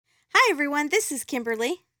Hi, everyone. This is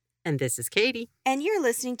Kimberly. And this is Katie. And you're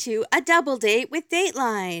listening to A Double Date with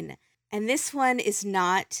Dateline. And this one is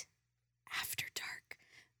not After Dark.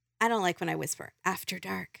 I don't like when I whisper After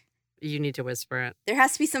Dark. You need to whisper it. There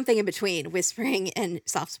has to be something in between whispering and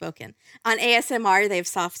soft-spoken. On ASMR, they have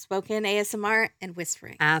soft-spoken ASMR and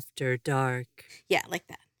whispering. After dark. Yeah, like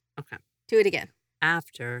that. Okay. Do it again.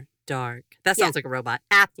 After dark. That sounds like a robot.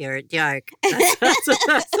 After dark. That's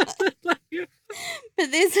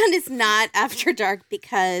But this one is not After Dark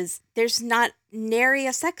because there's not nary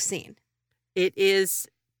a sex scene. It is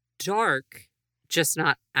dark, just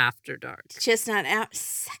not after dark. It's just not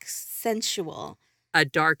sensual. A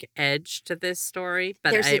dark edge to this story.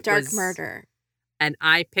 But There's a dark murder. And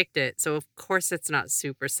I picked it, so of course it's not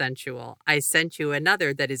super sensual. I sent you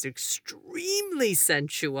another that is extremely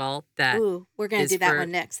sensual. Ooh, we're going to do that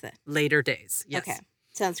one next then. Later days, yes. Okay,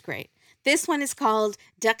 sounds great. This one is called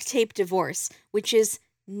Duct Tape Divorce, which is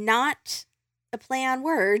not a play on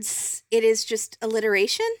words. It is just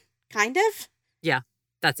alliteration, kind of. Yeah,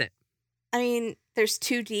 that's it. I mean, there's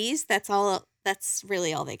 2 Ds. That's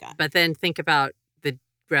really all they got. But then think about the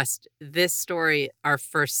rest. This story, our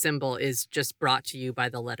first symbol is just brought to you by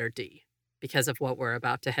the letter D because of what we're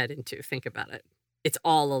about to head into. Think about it. It's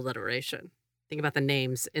all alliteration. Think about the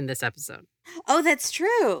names in this episode. Oh, that's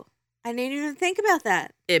true. I didn't even think about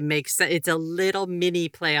that. It makes sense. It's a little mini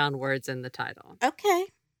play on words in the title. Okay.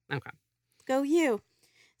 Go you.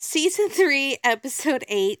 Season 3, Episode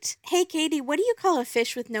 8. Hey, Katie, what do you call a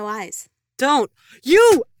fish with no eyes? Don't.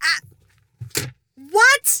 You!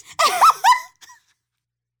 What?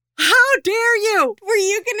 How dare you? Were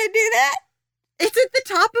you going to do that? It's at the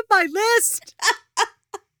top of my list.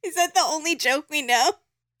 Is that the only joke we know?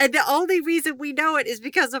 And the only reason we know it is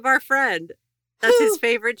because of our friend. That's his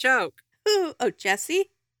favorite joke. Who? Oh, Jesse?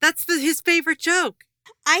 That's his favorite joke.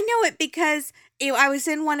 I know it because I was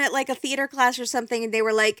in one at like a theater class or something, and they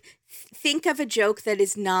were like, think of a joke that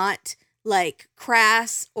is not like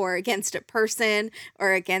crass or against a person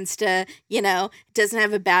or against doesn't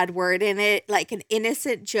have a bad word in it, like an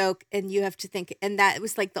innocent joke, and you have to think, and that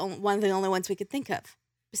was like one of the only ones we could think of,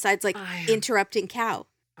 besides like interrupting cow.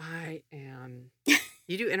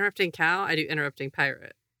 You do interrupting cow, I do interrupting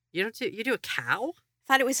pirate. You do a cow?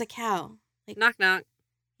 Thought it was a cow. Like, knock knock.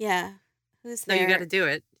 Yeah. Who's there? No, you got to do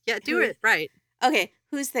it. Yeah, do it right. Okay,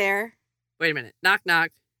 who's there? Wait a minute. Knock knock.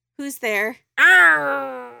 Who's there?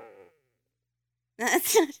 Arr!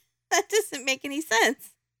 That doesn't make any sense.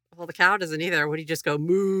 Well, the cow doesn't either. What do you just go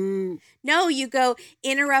moo? No, you go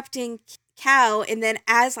interrupting cow, and then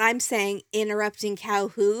as I'm saying interrupting cow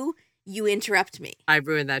who, you interrupt me. I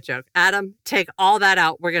ruined that joke. Adam, take all that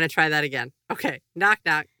out. We're going to try that again. Okay. Knock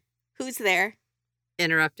knock. Who's there?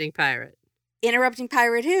 Interrupting pirate. Interrupting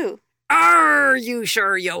pirate who? Are you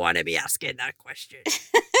sure you want to be asking that question?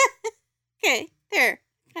 Okay, there.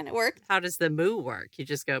 Kind of worked. How does the moo work? You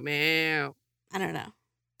just go meow. I don't know.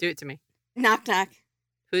 Do it to me. Knock knock.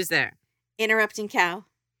 Who's there? Interrupting cow.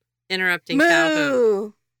 Interrupting moo. Cow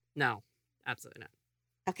who? No, absolutely not.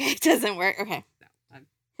 Okay, it doesn't work. Okay. No.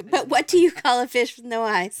 But what do you call a fish with no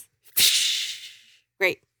eyes?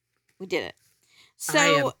 Great. We did it.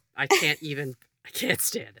 So I can't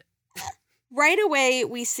stand it. Right away,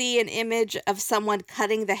 we see an image of someone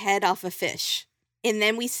cutting the head off a fish. And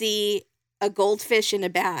then we see a goldfish in a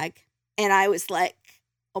bag. And I was like,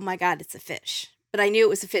 oh my God, it's a fish. But I knew it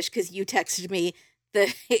was a fish because you texted me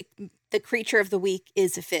the creature of the week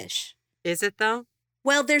is a fish. Is it though?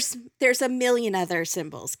 Well, there's a million other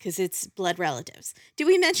symbols because it's blood relatives. Did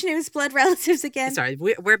we mention it was blood relatives again? Sorry,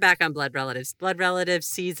 we're back on blood relatives. Blood relatives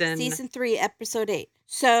season 3, Episode 8.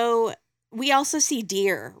 So we also see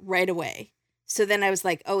deer right away. So then I was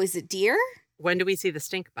like, oh, is it deer? When do we see the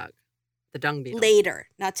stink bug? The dung beetle? Later,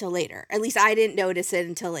 not till later. At least I didn't notice it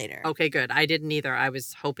until later. Okay, good. I didn't either. I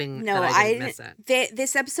was hoping that I didn't miss it.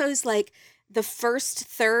 This episode is like the first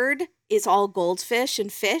third is all goldfish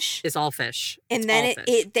and fish. It's all fish. And then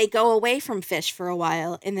they go away from fish for a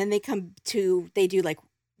while. And then they do like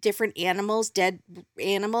different animals, dead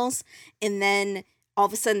animals. And then all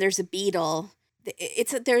of a sudden there's a beetle.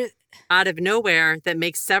 There out of nowhere that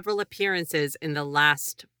makes several appearances in the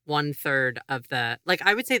last 1/3 of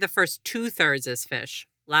I would say the first 2/3 is fish,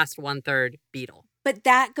 last 1/3 beetle. But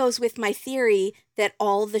that goes with my theory that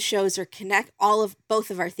all of the shows are both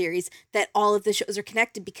of our theories that all of the shows are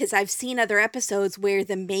connected because I've seen other episodes where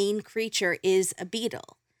the main creature is a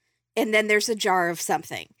beetle. And then there's a jar of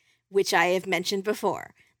something, which I have mentioned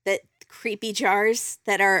before, that creepy jars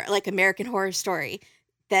that are like American Horror Story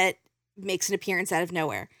that makes an appearance out of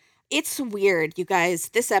nowhere. It's weird, you guys.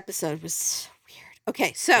 This episode was weird.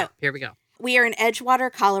 Okay, so here we go. We are in Edgewater,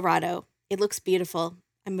 Colorado. It looks beautiful.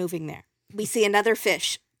 I'm moving there. We see another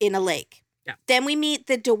fish in a lake. Yeah. Then we meet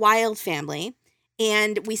the DeWild family,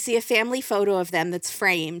 and we see a family photo of them that's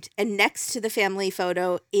framed. And next to the family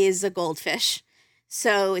photo is a goldfish.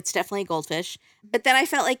 So it's definitely a goldfish. But then I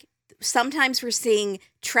felt like sometimes we're seeing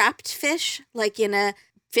trapped fish, like in a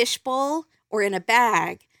fish bowl or in a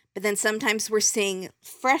bag. But then sometimes we're seeing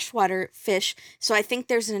freshwater fish. So I think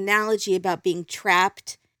there's an analogy about being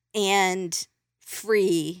trapped and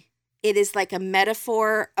free. It is like a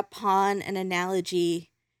metaphor upon an analogy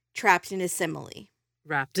trapped in a simile.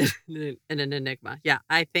 Wrapped in an enigma. Yeah,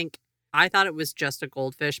 I thought it was just a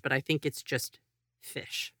goldfish, but I think it's just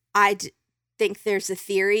fish. Think there's a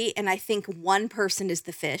theory, and I think one person is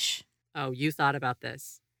the fish. Oh, you thought about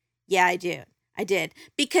this? Yeah, I do. I did.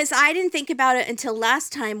 Because I didn't think about it until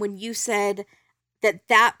last time when you said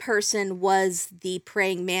that person was the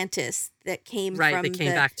praying mantis that came right, that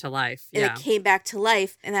came back to life. Yeah. That came back to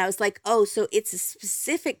life. And I was like, oh, so it's a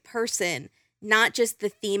specific person, not just the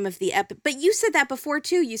theme of the episode. But you said that before,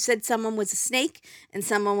 too. You said someone was a snake and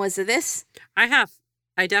someone was a this. I have.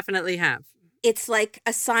 I definitely have. It's like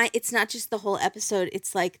a sign. It's not just the whole episode.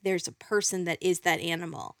 It's like there's a person that is that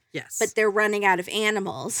animal. Yes. But they're running out of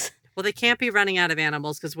animals. Well, they can't be running out of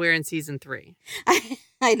animals because we're in season 3.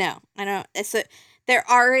 I know. So they're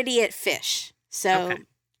already at fish. So, okay.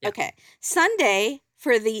 Yeah. Okay. Sunday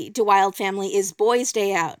for the DeWild family is Boys'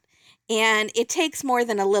 Day Out. And it takes more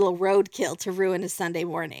than a little roadkill to ruin a Sunday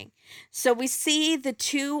morning. So we see the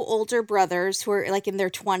 2 older brothers who are like in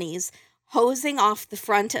their 20s hosing off the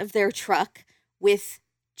front of their truck with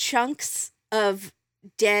chunks of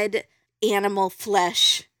dead animal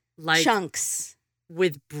flesh. Like chunks.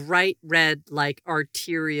 With bright red, like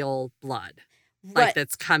arterial blood. Right. Like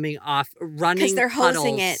that's coming off, running because they're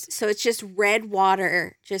hosing puddles. it. So it's just red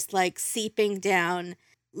water, just like seeping down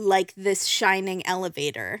like this shining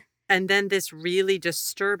elevator. And then this really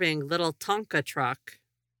disturbing little Tonka truck,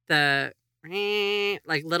 the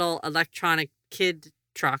like little electronic kid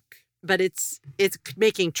truck, but it's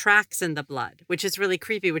making tracks in the blood, which is really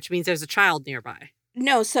creepy, which means there's a child nearby.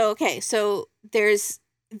 No, so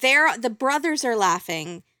the brothers are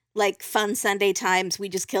laughing like fun Sunday times. We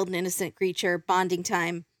just killed an innocent creature, bonding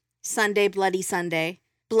time, Sunday, bloody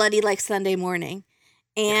like Sunday morning.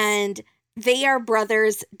 And yes. They are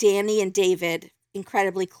brothers, Danny and David,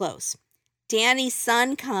 incredibly close. Danny's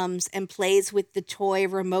son comes and plays with the toy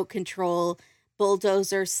remote control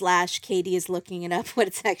bulldozer / Katie is looking it up what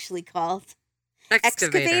it's actually called.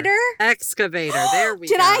 Excavator. There we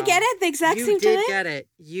go. Did I get it the exact same time? You did get it.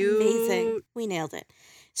 Amazing. We nailed it.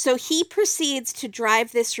 So he proceeds to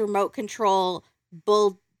drive this remote control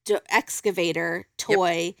excavator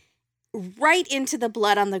toy right into the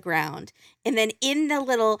blood on the ground. And then in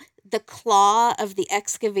the claw of the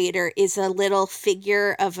excavator is a little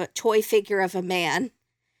toy figure of a man.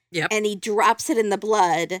 Yep. And he drops it in the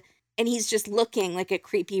blood and he's just looking like a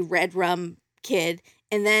creepy red rum kid.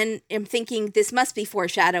 And then I'm thinking this must be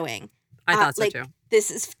foreshadowing. I thought so too.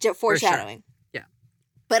 This is foreshadowing. For sure. Yeah.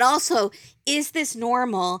 But also, is this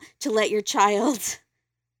normal to let your child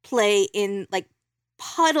play in like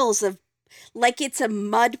puddles of, like it's a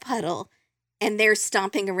mud puddle and they're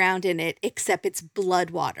stomping around in it, except it's blood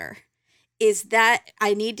water?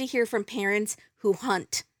 I need to hear from parents who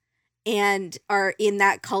hunt and are in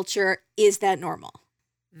that culture. Is that normal?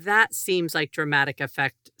 That seems like dramatic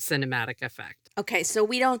effect, cinematic effect. Okay, so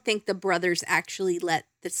we don't think the brothers actually let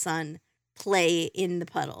the son play in the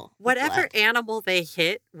puddle. Whatever animal they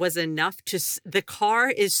hit was enough the car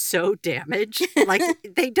is so damaged. Like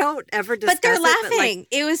they don't ever discuss but they're it, laughing.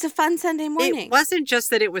 But it was a fun Sunday morning. It wasn't just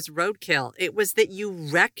that it was roadkill. It was that you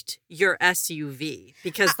wrecked your SUV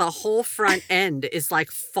because the whole front end is like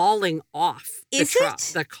falling off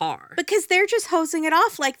the car. Because they're just hosing it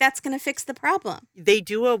off like that's going to fix the problem. They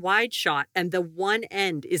do a wide shot and the one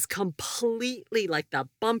end is completely like the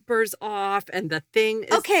bumper's off and the thing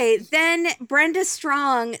is... Okay, then Brenda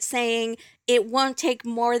Strong saying it won't take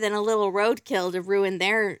more than a little roadkill to ruin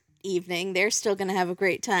their evening. They're still going to have a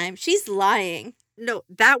great time. She's lying. No,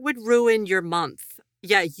 that would ruin your month.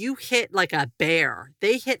 Yeah, you hit like a bear.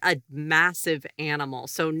 They hit a massive animal.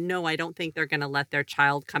 So no, I don't think they're going to let their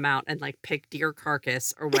child come out and like pick deer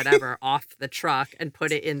carcass or whatever off the truck and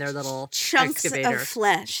put it in their little chunks excavator. Of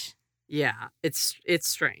flesh. Yeah, it's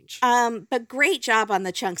strange. But great job on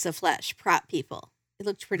the chunks of flesh, prop people. It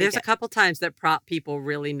looked pretty There's good. a couple times that prop people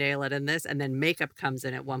really nail it in this, and then makeup comes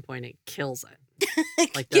in at one point and kills it.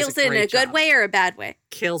 Like kills it in a good way or a bad way?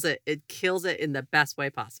 Kills it. It kills it in the best way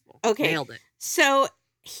possible. Okay. Nailed it. So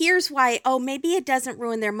here's why. Oh, maybe it doesn't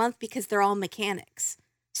ruin their month because they're all mechanics.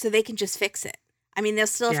 So they can just fix it. I mean, they'll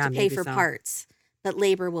still have to pay for parts, but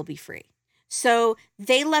labor will be free. So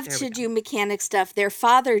they love There we to go. do mechanic stuff. Their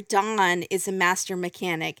father, Don, is a master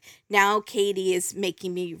mechanic. Now Katie is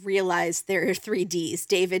making me realize there are 3Ds,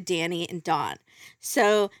 David, Danny, and Don.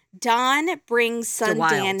 So Don brings son DeWild.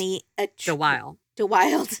 Danny DeWild.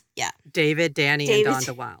 DeWild, yeah. David, Danny, and Don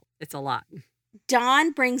DeWild. It's a lot.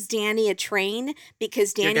 Don brings Danny a train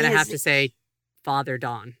because Danny You're going to have to say Father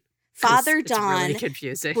Don. Father Don it's really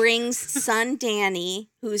confusing. brings son Danny,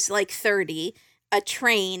 who's like 30, a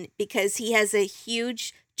train because he has a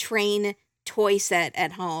huge train toy set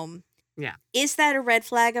at home. Yeah. Is that a red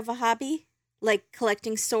flag of a hobby? Like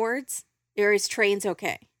collecting swords? Or is trains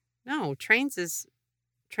okay? No, trains is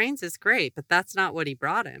great, but that's not what he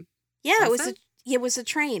brought him. Yeah, it was a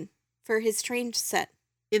train for his train set.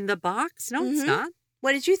 In the box? No, It's not.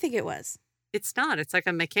 What did you think it was? It's not. It's like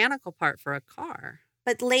a mechanical part for a car.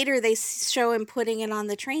 But later they show him putting it on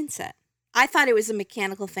the train set. I thought it was a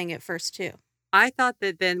mechanical thing at first too. I thought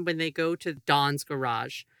that then when they go to Don's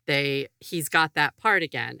garage, he's got that part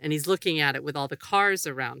again and he's looking at it with all the cars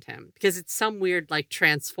around him because it's some weird like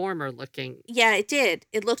transformer looking. Yeah, it did.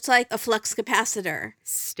 It looked like a flux capacitor.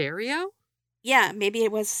 Stereo? Yeah, maybe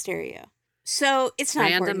it was stereo. So it's not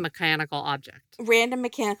Random mechanical object. Random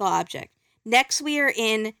mechanical object. Next, we are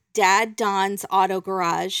in Dad Don's auto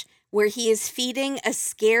garage where he is feeding a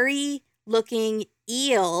scary looking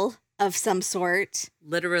eel of some sort.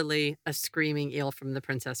 Literally a screaming eel from The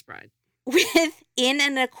Princess Bride. In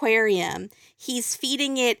an aquarium. He's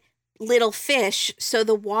feeding it little fish, so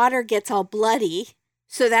the water gets all bloody.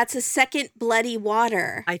 So that's a second bloody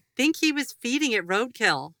water. I think he was feeding it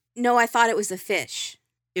roadkill. No, I thought it was a fish.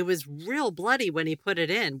 It was real bloody when he put it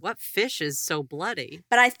in. What fish is so bloody?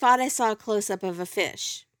 But I thought I saw a close-up of a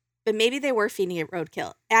fish. But maybe they were feeding it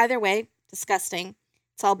roadkill. Either way, disgusting.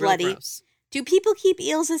 It's all bloody. Real gross. Do people keep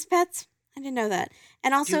eels as pets? I didn't know that.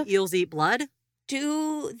 And also, do eels eat blood?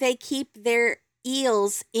 Do they keep their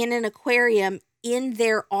eels in an aquarium in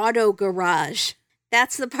their auto garage?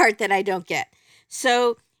 That's the part that I don't get.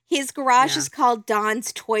 So his garage is called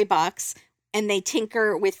Don's Toy Box, and they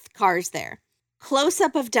tinker with cars there. Close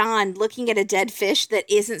up of Don looking at a dead fish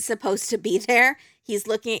that isn't supposed to be there. He's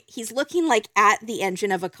looking like at the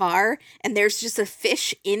engine of a car, and there's just a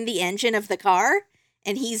fish in the engine of the car,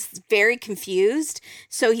 and he's very confused.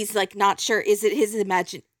 So he's like not sure, is it his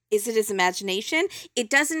imagination?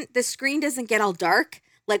 The screen doesn't get all dark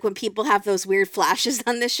like when people have those weird flashes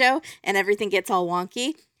on the show and everything gets all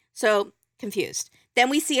wonky. So confused. Then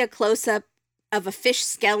we see a close up of a fish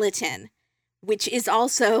skeleton, which is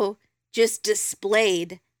also just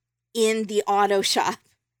displayed in the auto shop.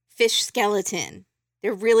 Fish skeleton.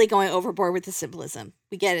 They're really going overboard with the symbolism.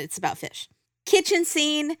 We get it. It's about fish. Kitchen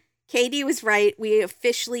scene. Katie was right. We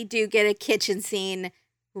officially do get a kitchen scene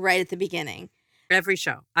right at the beginning. Every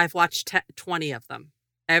show. I've watched 20 of them.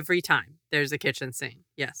 Every time there's a kitchen scene.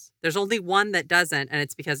 Yes. There's only one that doesn't, and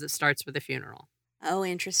it's because it starts with a funeral. Oh,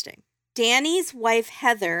 interesting. Danny's wife,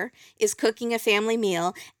 Heather, is cooking a family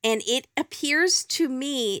meal, and it appears to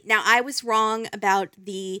me, now I was wrong about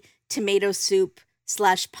the tomato soup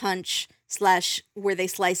 / punch / were they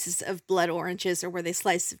slices of blood oranges or were they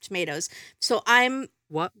slices of tomatoes? So I'm...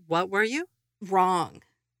 What were you? Wrong.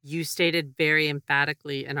 You stated very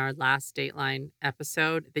emphatically in our last Dateline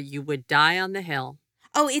episode that you would die on the hill.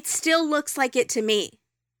 Oh, it still looks like it to me.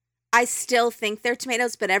 I still think they're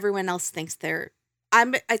tomatoes, but everyone else thinks they're...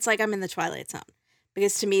 It's like I'm in the Twilight Zone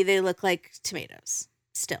because to me they look like tomatoes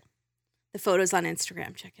still. The photos on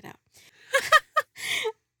Instagram, check it out.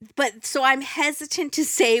 But so I'm hesitant to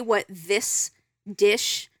say what this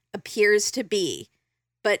dish appears to be.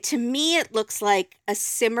 But to me it looks like a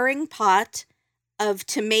simmering pot of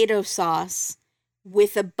tomato sauce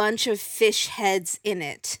with a bunch of fish heads in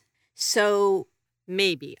it. So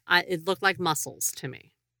maybe. It looked like mussels to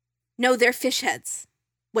me. No, they're fish heads.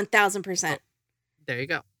 1,000%. Oh. There you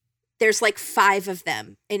go. There's like 5 of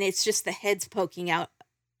them, and it's just the heads poking out.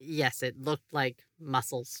 Yes, it looked like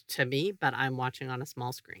mussels to me, but I'm watching on a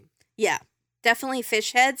small screen. Yeah, definitely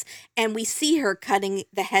fish heads, and we see her cutting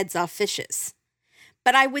the heads off fishes.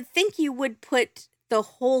 But I would think you would put the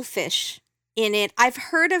whole fish in it. I've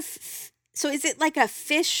heard of... So is it like a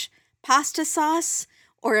fish pasta sauce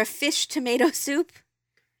or a fish tomato soup?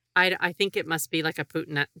 I think it must be like a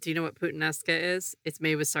puttanesca. Do you know what puttanesca is? It's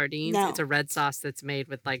made with sardines. No. It's a red sauce that's made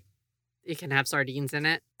with like, it can have sardines in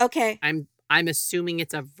it. Okay. I'm assuming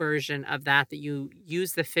it's a version of that you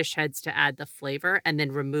use the fish heads to add the flavor and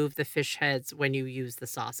then remove the fish heads when you use the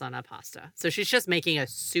sauce on a pasta. So she's just making a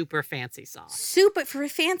super fancy sauce. Super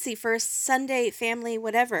fancy for a Sunday family,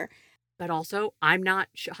 whatever. But also, I'm not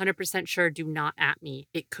 100% sure, do not at me.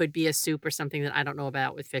 It could be a soup or something that I don't know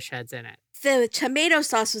about with fish heads in it. the tomato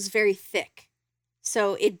sauce was very thick.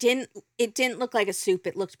 So it didn't look like a soup.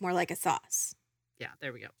 It looked more like a sauce. Yeah,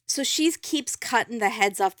 there we go. So she keeps cutting the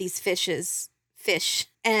heads off these fish,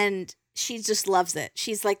 and she just loves it.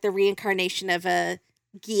 She's like the reincarnation of a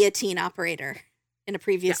guillotine operator in a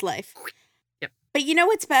previous life. Yep. But you know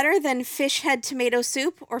what's better than fish head tomato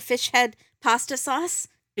soup or fish head pasta sauce?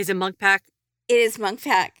 Is it Monk Pack? It is Monk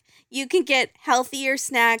Pack. You can get healthier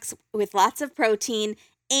snacks with lots of protein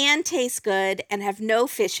and taste good and have no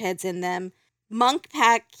fish heads in them. Monk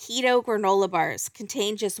Pack Keto Granola Bars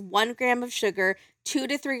contain just 1 gram of sugar, 2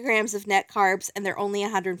 to 3 grams of net carbs, and they're only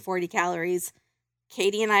 140 calories.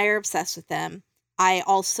 Katie and I are obsessed with them. I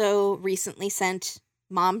also recently sent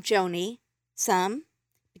Mom Joni some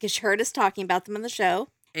because she heard us talking about them on the show.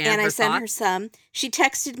 And I sent her some. She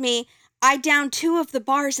texted me, I downed 2 of the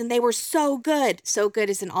bars and they were so good. So good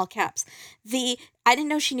is in all caps. I didn't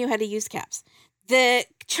know she knew how to use caps. The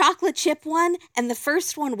chocolate chip one and the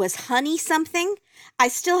first one was honey something. I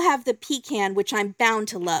still have the pecan, which I'm bound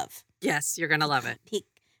to love. Yes, you're going to love it.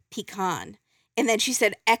 Pecan. And then she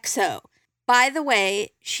said XO. By the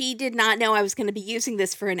way, she did not know I was going to be using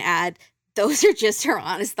this for an ad. Those are just her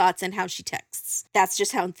honest thoughts and how she texts. That's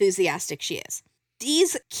just how enthusiastic she is.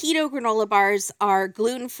 These keto granola bars are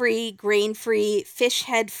gluten-free, grain-free, fish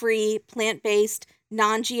head-free, plant-based,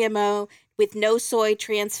 non-GMO, with no soy,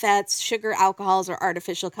 trans fats, sugar, alcohols, or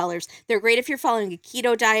artificial colors. They're great if you're following a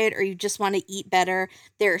keto diet or you just want to eat better.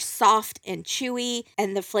 They're soft and chewy,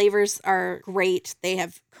 and the flavors are great. They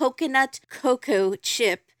have coconut cocoa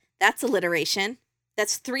chip. That's alliteration.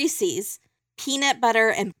 That's 3 C's. Peanut butter,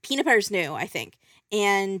 and peanut butter's new, I think.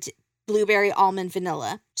 And blueberry almond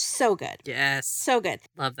vanilla. So good. Yes. So good.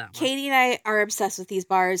 Love that one. Katie and I are obsessed with these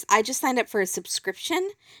bars. I just signed up for a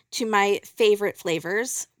subscription to my favorite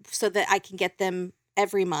flavors so that I can get them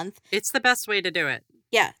every month. It's the best way to do it.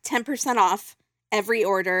 Yeah, 10% off every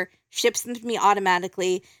order, ships them to me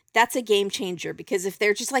automatically. That's a game changer because if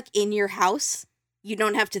they're just like in your house, you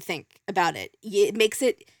don't have to think about it. It makes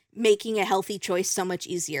making a healthy choice so much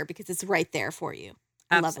easier because it's right there for you.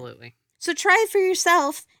 I love it. Absolutely. So try it for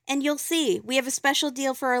yourself and you'll see. We have a special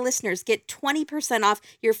deal for our listeners. Get 20% off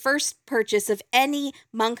your first purchase of any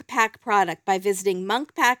Monk Pack product by visiting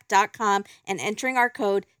monkpack.com and entering our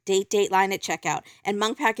code DATEDATELINE at checkout. And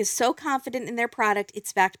Monk Pack is so confident in their product,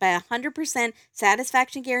 it's backed by a 100%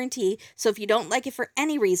 satisfaction guarantee. So if you don't like it for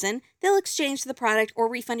any reason, they'll exchange the product or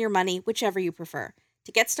refund your money, whichever you prefer.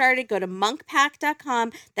 To get started, go to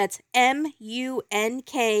monkpack.com. That's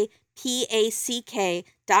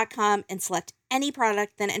MUNKPACK.com and select any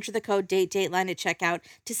product, then enter the code DATEDATELINE at checkout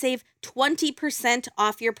to save 20%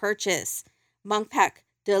 off your purchase. Monk Pack,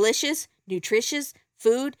 delicious, nutritious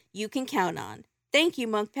food you can count on. Thank you,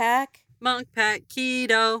 Monk Pack. Monk Pack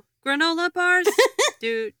Keto Granola Bars.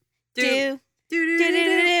 do.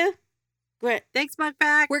 Thanks, Monk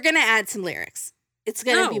Pack. We're going to add some lyrics. It's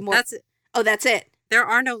going to be more. That's it. Oh, that's it. There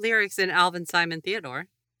are no lyrics in Alvin, Simon, Theodore.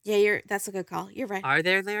 Yeah, that's a good call. You're right. Are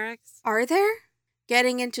there lyrics? Are there?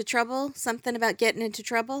 Getting into trouble? Something about getting into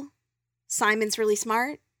trouble? Simon's really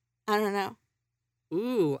smart? I don't know.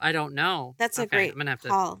 Ooh, I don't know. That's a great I'm gonna have to...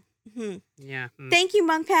 call. Mm-hmm. Yeah. Thank you,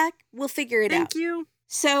 Monk Pack. We'll figure it out. Thank you.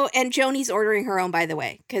 So, and Joni's ordering her own, by the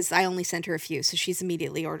way, because I only sent her a few, so she's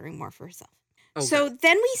immediately ordering more for herself. Oh, so good.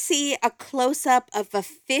 Then we see a close-up of a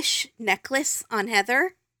fish necklace on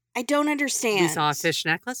Heather. I don't understand. We saw a fish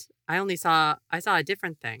necklace? I saw a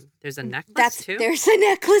different thing. There's a necklace too? There's a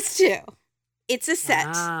necklace too. It's a set.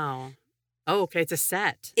 Wow. Oh, okay. It's a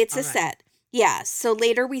set. It's a set. Yeah. So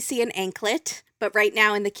later we see an anklet, but right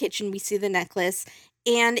now in the kitchen we see the necklace.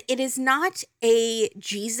 And it is not a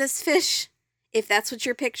Jesus fish, if that's what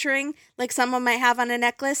you're picturing, like someone might have on a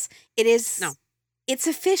necklace. It is. No. It's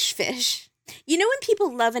a fish. You know when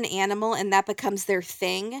people love an animal and that becomes their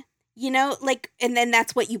thing? You know, like, and then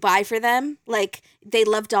that's what you buy for them. Like, they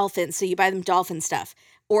love dolphins, so you buy them dolphin stuff.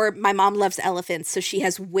 Or my mom loves elephants, so she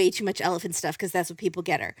has way too much elephant stuff because that's what people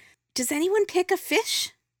get her. Does anyone pick a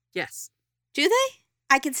fish? Yes. Do they?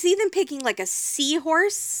 I can see them picking like a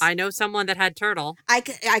seahorse. I know someone that had turtle. I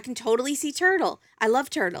can totally see turtle. I love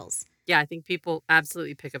turtles. Yeah, I think people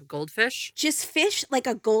absolutely pick up goldfish. Just fish? Like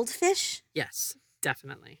a goldfish? Yes,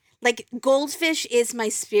 definitely. Like, goldfish is my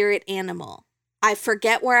spirit animal. I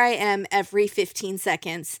forget where I am every 15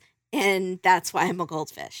 seconds, and that's why I'm a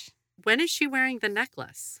goldfish. When is she wearing the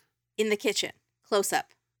necklace? In the kitchen. Close up.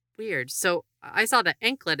 Weird. So I saw the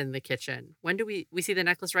anklet in the kitchen. When do we see the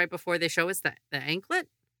necklace right before they show us the anklet?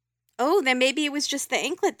 Oh, then maybe it was just the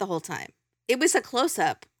anklet the whole time. It was a close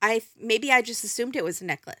up. Maybe I just assumed it was a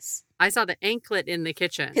necklace. I saw the anklet in the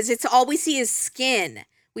kitchen. Because it's all we see is skin.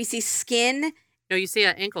 We see skin. No, you see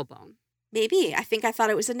an ankle bone. Maybe. I think I thought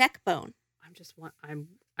it was a neck bone.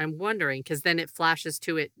 I'm wondering, because then it flashes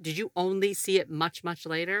to it. Did you only see it much, much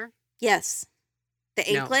later? Yes. The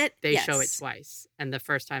anklet? No, they yes. show it twice, and the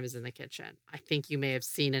first time is in the kitchen. I think you may have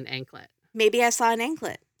seen an anklet. Maybe I saw an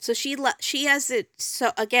anklet. So she has it.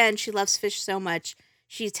 So again, she loves fish so much.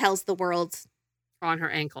 She tells the world on her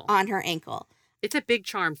ankle. On her ankle. It's a big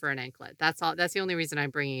charm for an anklet. That's all. That's the only reason I'm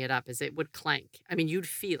bringing it up, is it would clank. I mean, you'd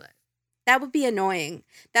feel it. That would be annoying.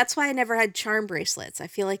 That's why I never had charm bracelets. I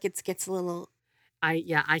feel like it gets a little.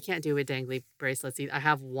 I can't do with dangly bracelets either. I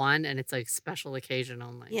have one, and it's like special occasion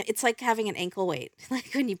only. Yeah, it's like having an ankle weight,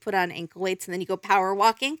 like when you put on ankle weights and then you go power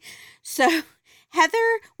walking. So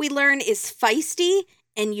Heather, we learn, is feisty,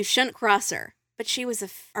 and you shouldn't cross her. But she was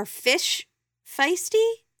are fish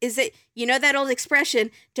feisty? Is it, that old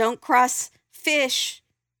expression, don't cross fish,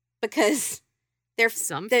 because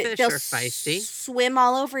some fish they'll are feisty. Swim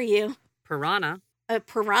all over you. Piranha. A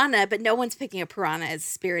piranha, but no one's picking a piranha as a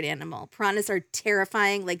spirit animal. Piranhas are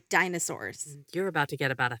terrifying, like dinosaurs. You're about to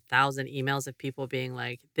get about 1,000 emails of people being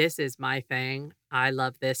like, this is my thing. I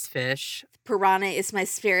love this fish. Piranha is my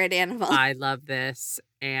spirit animal. I love this.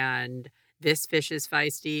 And this fish is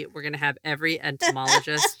feisty. We're going to have every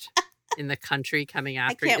entomologist in the country coming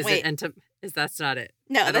after you. I can't wait. That's not it.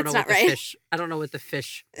 No, that's not right. I don't know what the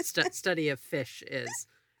fish study of fish is,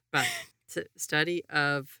 but study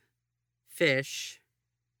of fish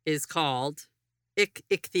is called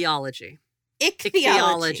ichthyology.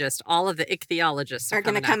 Ichthyologist. All of the ichthyologists are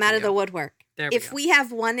going to come out of the woodwork. If we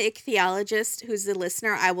have one ichthyologist who's a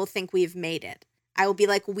listener, I will think we've made it. I will be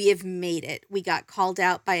like, we have made it. We got called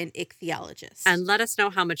out by an ichthyologist. And let us know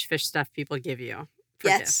how much fish stuff people give you for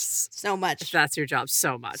gifts. So much. If that's your job,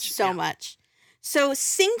 so much. So much. So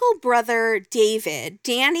single brother David,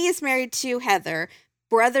 Danny is married to Heather.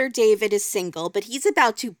 Brother David is single, but he's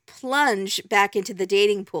about to plunge back into the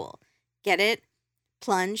dating pool. Get it?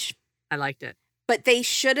 Plunge. I liked it. But they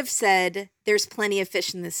should have said there's plenty of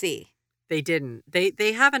fish in the sea. They didn't.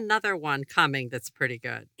 They have another one coming that's pretty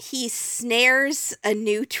good. He snares a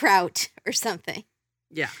new trout or something.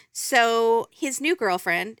 Yeah. So his new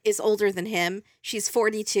girlfriend is older than him. She's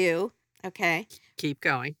 42. Okay. Keep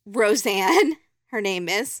going. Roseanne, her name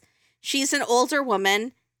is. She's an older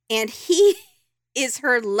woman, and he is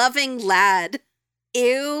her loving lad.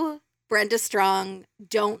 Ew, Brenda Strong,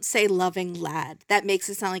 don't say loving lad. That makes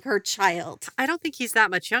it sound like her child. I don't think he's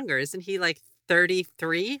that much younger. Isn't he like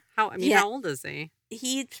 33? How old is he?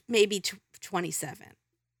 He's maybe 27.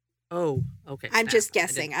 Oh, okay. I'm just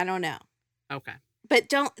guessing. I don't know. Okay. But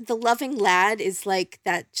the loving lad is like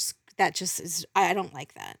that just is, I don't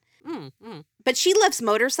like that. But she loves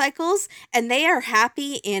motorcycles, and they are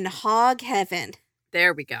happy in hog heaven.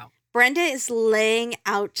 There we go. Brenda is laying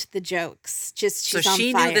out the jokes. She's on fire. So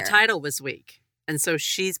she knew the title was weak. And so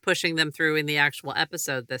she's pushing them through in the actual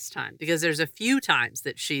episode this time. Because there's a few times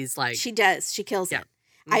that she's like... She does. She kills it.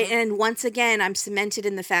 Mm-hmm. And once again, I'm cemented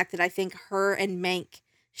in the fact that I think her and Mank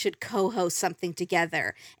should co-host something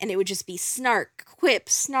together. And it would just be snark, quip,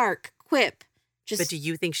 But do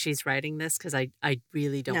you think she's writing this? Because I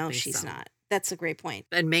really don't think so. No, she's not. That's a great point.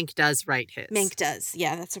 And Mank does write his. Mank does.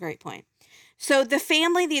 Yeah, that's a great point. So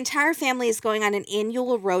the entire family is going on an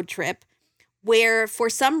annual road trip where, for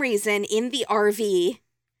some reason, in the RV,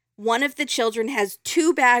 one of the children has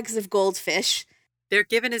 2 bags of goldfish. They're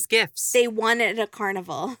given as gifts. They won at a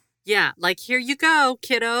carnival. Yeah, like, here you go,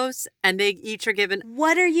 kiddos. And they each are given...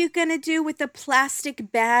 What are you going to do with a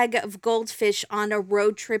plastic bag of goldfish on a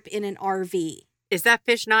road trip in an RV? Is that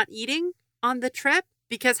fish not eating on the trip?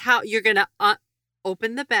 Because how you're going to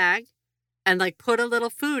open the bag and like put a little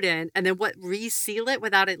food in and then reseal it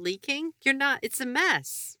without it leaking? You're not, it's a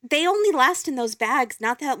mess. They only last in those bags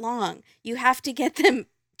not that long. You have to get them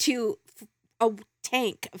to a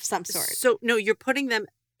tank of some sort. So no, you're putting them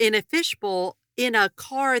in a fishbowl in a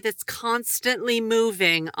car that's constantly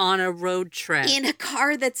moving on a road trip. In a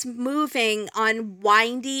car that's moving on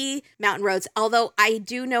windy mountain roads. Although I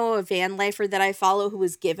do know a van lifer that I follow who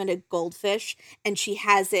was given a goldfish, and she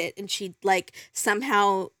has it, and she like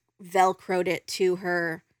somehow Velcroed it to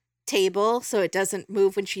her table so it doesn't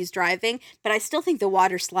move when she's driving. But I still think the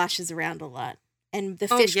water sloshes around a lot, and the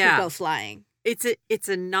fish could go flying. It's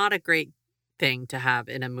not a great thing to have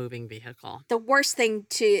in a moving vehicle. The worst thing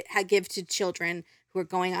to give to children who are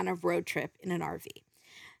going on a road trip in an RV.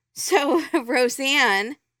 So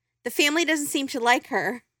Roseanne, the family doesn't seem to like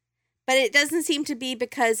her, but it doesn't seem to be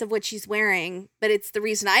because of what she's wearing, but it's the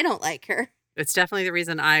reason I don't like her. It's definitely the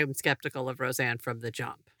reason I'm skeptical of Roseanne from the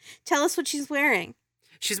jump. Tell us what she's wearing.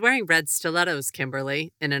 She's wearing red stilettos,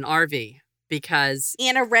 Kimberly, in an RV because...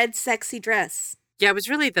 And a red sexy dress. Yeah, it was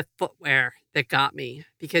really the footwear that got me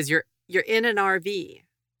because You're in an RV.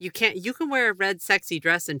 You can wear a red sexy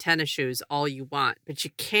dress and tennis shoes all you want, but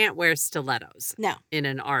you can't wear stilettos No. in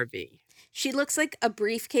an RV. She looks like a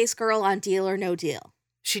briefcase girl on Deal or No Deal.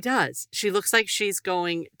 She does. She looks like she's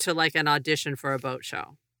going to like an audition for a boat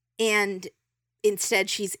show. And instead,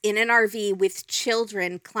 she's in an RV with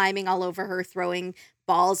children climbing all over her, throwing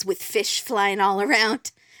balls with fish flying all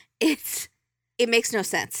around. It makes no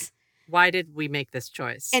sense. Why did we make this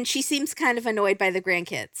choice? And she seems kind of annoyed by the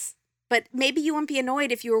grandkids. But maybe you wouldn't be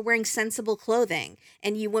annoyed if you were wearing sensible clothing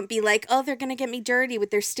and you wouldn't be like, oh, they're going to get me dirty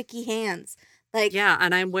with their sticky hands. Like, yeah,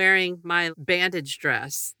 and I'm wearing my bandage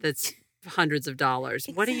dress that's hundreds of dollars.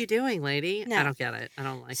 What are you doing, lady? No. I don't get it. I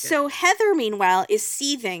don't like it. So Heather, meanwhile, is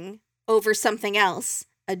seething over something else,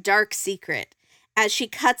 a dark secret, as she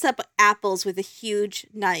cuts up apples with a huge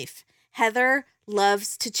knife. Heather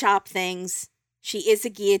loves to chop things. She is a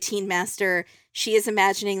guillotine master. She is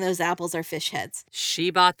imagining those apples are fish heads. She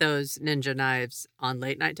bought those ninja knives on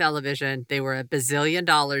late night television. They were $1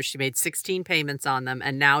 bazillion. She made 16 payments on them,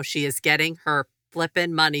 and now she is getting her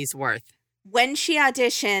flippin' money's worth. When she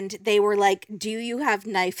auditioned, they were like, do you have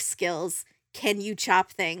knife skills? Can you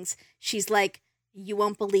chop things? She's like, you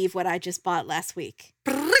won't believe what I just bought last week.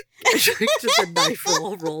 Just a knife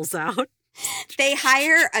rolls out. They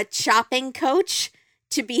hire a chopping coach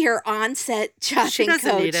to be her on-set chopping coach. She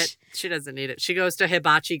doesn't need it. She doesn't need it. She goes to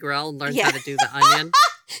Hibachi Grill and learns how to do the onion.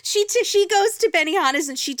 She goes to Benihana's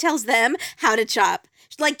and she tells them how to chop.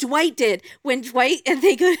 Like Dwight did. When Dwight and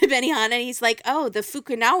they go to Benihana and he's like, oh, the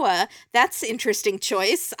Fukunawa, that's interesting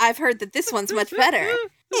choice. I've heard that this one's much better.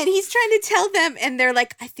 And he's trying to tell them and they're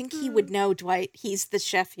like, I think he would know, Dwight. He's the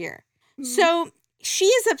chef here. So she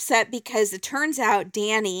is upset because it turns out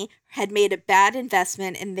Danny had made a bad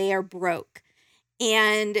investment and they are broke.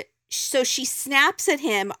 And so she snaps at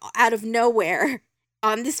him out of nowhere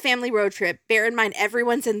on this family road trip. Bear in mind,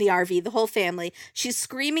 everyone's in the RV, the whole family. She's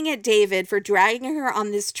screaming at David for dragging her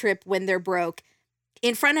on this trip when they're broke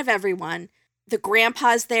in front of everyone. The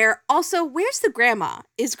grandpa's there. Also, where's the grandma?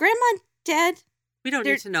 Is grandma dead? We don't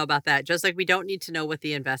need to know about that. Just like we don't need to know what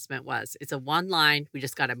the investment was. It's a one line. We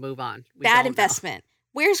just got to move on. Bad investment.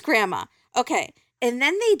 Where's grandma? Okay. And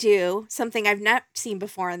then they do something I've not seen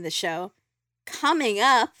before on the show. Coming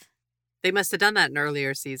up. They must have done that in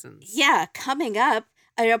earlier seasons. Yeah, coming up,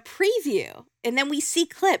 a preview. And then we see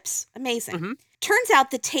clips. Amazing. Mm-hmm. Turns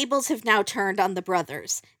out the tables have now turned on the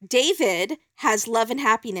brothers. David has love and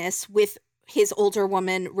happiness with his older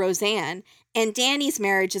woman, Roseanne, and Danny's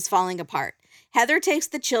marriage is falling apart. Heather takes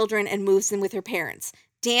the children and moves in with her parents.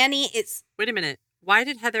 Danny is... Wait a minute. Why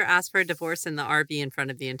did Heather ask for a divorce in the RV in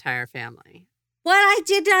front of the entire family?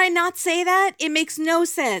 Did I not say that? It makes no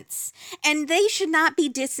sense. And they should not be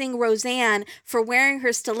dissing Roseanne for wearing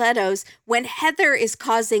her stilettos when Heather is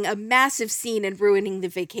causing a massive scene and ruining the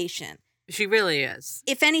vacation. She really is.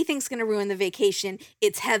 If anything's going to ruin the vacation,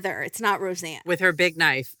 it's Heather. It's not Roseanne. With her big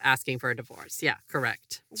knife asking for a divorce. Yeah,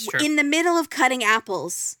 correct. It's true. In the middle of cutting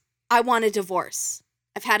apples, I want a divorce.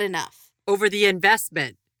 I've had enough. Over the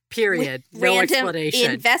investment, period. No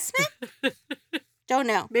explanation. Investment? Don't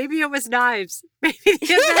know. Maybe it was knives. Maybe the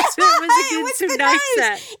investment was against some knife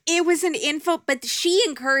set. It was an info, but she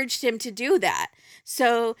encouraged him to do that.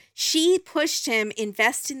 So she pushed him,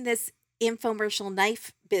 invest in this infomercial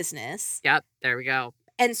knife business. Yep, there we go.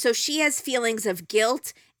 And so she has feelings of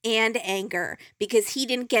guilt and anger because he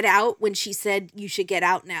didn't get out when she said, you should get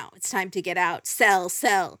out now. It's time to get out.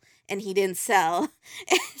 Sell. And he didn't sell.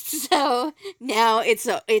 So now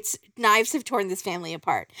it's knives have torn this family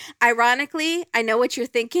apart. Ironically, I know what you're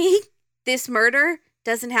thinking. This murder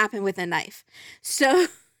doesn't happen with a knife. So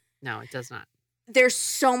no, it does not. There's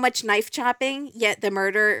so much knife chopping, yet the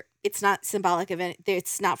murder, it's not symbolic of it.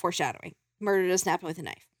 It's not foreshadowing. Murder doesn't happen with a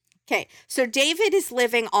knife. Okay, so David is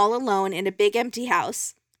living all alone in a big empty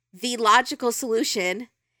house. The logical solution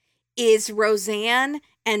is Roseanne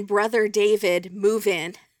and brother David move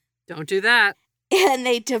in. Don't do that. And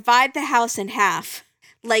they divide the house in half,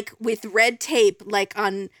 like with red tape, like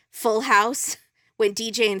on Full House when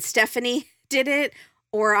DJ and Stephanie did it,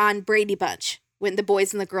 or on Brady Bunch when the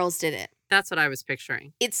boys and the girls did it. That's what I was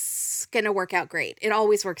picturing. It's going to work out great. It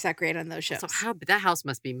always works out great on those shows. So that house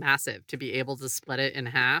must be massive to be able to split it in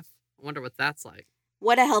half. I wonder what that's like.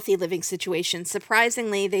 What a healthy living situation.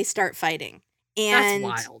 Surprisingly, they start fighting. And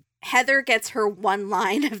that's wild. Heather gets her one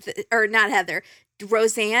line not Heather,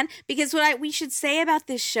 Roseanne, because what we should say about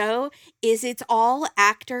this show is it's all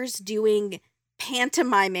actors doing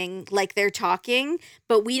pantomiming like they're talking,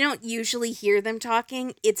 but we don't usually hear them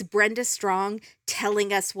talking. It's Brenda Strong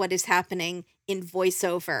telling us what is happening in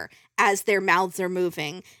voiceover as their mouths are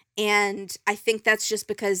moving. And I think that's just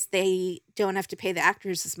because they don't have to pay the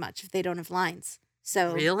actors as much if they don't have lines.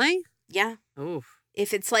 So Really? yeah, Oof.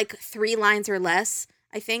 if it's like 3 lines or less,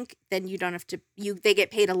 I think, then you don't have to. They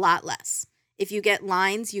get paid a lot less. If you get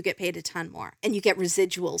lines, you get paid a ton more, and you get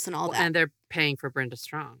residuals and all Well, that. and they're paying for Brenda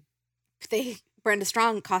Strong. Brenda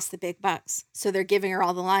Strong costs the big bucks, so they're giving her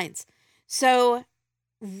all the lines. So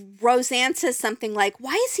Roseanne says something like,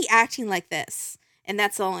 "Why is he acting like this?" And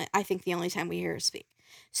that's I think the only time we hear her speak.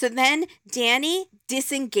 So then Danny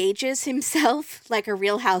disengages himself like a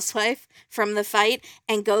real housewife from the fight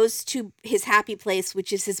and goes to his happy place,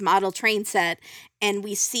 which is his model train set, and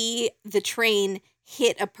we see the train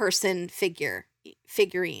hit a person figurine.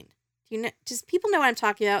 Does people know what I'm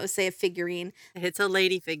talking about? Say a figurine. It's a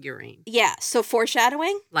lady figurine. Yeah. So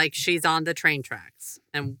foreshadowing. Like she's on the train tracks.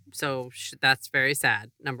 And so that's very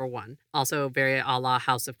sad, number one. Also very a la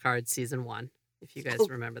House of Cards season 1, if you guys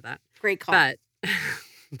remember that. Great call.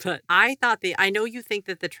 But I thought I know you think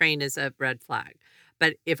that the train is a red flag.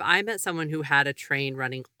 But if I met someone who had a train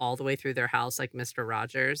running all the way through their house like Mr.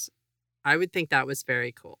 Rogers, I would think that was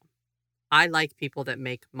very cool. I like people that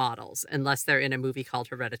make models, unless they're in a movie called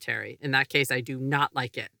Hereditary. In that case, I do not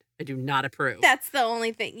like it. I do not approve. That's the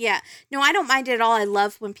only thing. Yeah. No, I don't mind it at all. I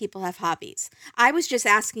love when people have hobbies. I was just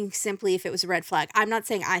asking simply if it was a red flag. I'm not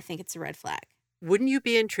saying I think it's a red flag. Wouldn't you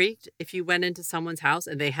be intrigued if you went into someone's house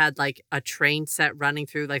and they had like a train set running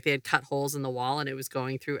through, like they had cut holes in the wall and it was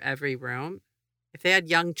going through every room? If they had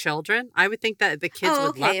young children, I would think that the kids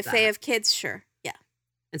would love that. If they have kids, sure. Yeah.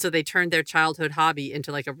 And so they turned their childhood hobby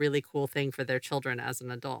into like a really cool thing for their children as an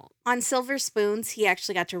adult. On Silver Spoons, he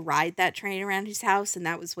actually got to ride that train around his house, and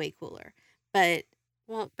that was way cooler. But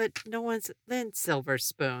no one's in Silver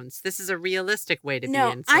Spoons. This is a realistic way to be in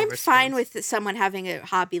Silver Spoons. I'm fine with someone having a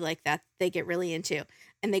hobby like that they get really into,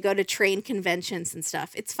 and they go to train conventions and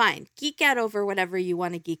stuff. It's fine. Geek out over whatever you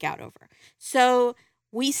want to geek out over. So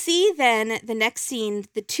we see then the next scene,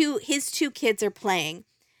 his 2 kids are playing.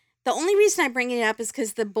 The only reason I'm bringing it up is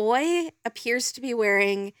because the boy appears to be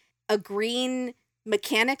wearing a green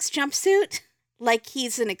mechanic's jumpsuit. Like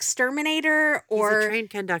he's an exterminator or... He's a train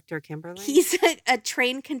conductor, Kimberly. He's a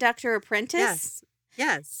train conductor apprentice?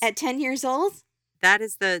 Yes. At 10 years old? That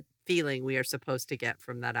is the feeling we are supposed to get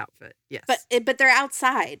from that outfit. Yes. But they're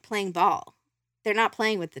outside playing ball. They're not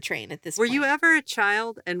playing with the train at this point. Were you ever a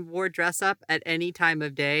child and wore dress up at any time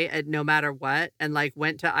of day, and no matter what, and like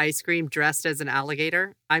went to ice cream dressed as an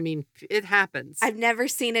alligator? I mean, it happens. I've never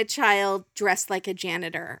seen a child dressed like a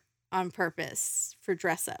janitor on purpose for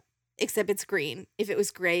dress up. Except it's green. If it was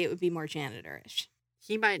gray, it would be more janitorish.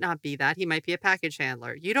 He might not be that. He might be a package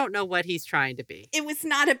handler. You don't know what he's trying to be. It was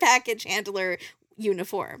not a package handler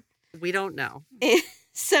uniform. We don't know.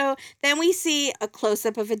 So then we see a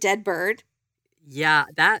close-up of a dead bird. Yeah,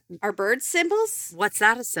 that... Are birds symbols? What's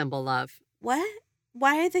that a symbol of? What?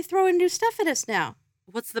 Why are they throwing new stuff at us now?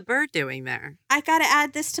 What's the bird doing there? I gotta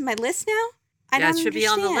add this to my list now? It should be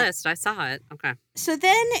on the list. I saw it. Okay. So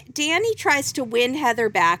then Danny tries to win Heather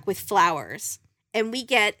back with flowers. And we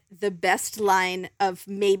get the best line of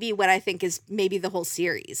maybe what I think is maybe the whole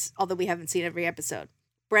series, although we haven't seen every episode.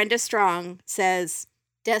 Brenda Strong says,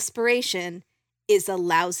 "Desperation is a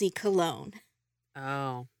lousy cologne."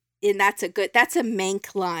 Oh. And that's a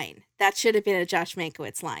Mank line. That should have been a Josh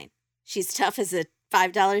Mankiewicz line. She's tough as a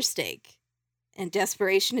 $5 steak. And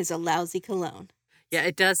desperation is a lousy cologne. Yeah,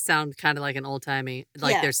 it does sound kind of like an old-timey,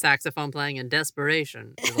 like there's saxophone playing and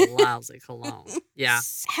desperation is a lousy cologne. Yeah.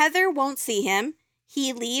 Heather won't see him.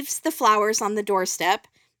 He leaves the flowers on the doorstep.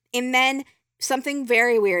 And then something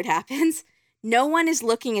very weird happens. No one is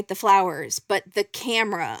looking at the flowers, but the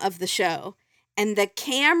camera of the show. And the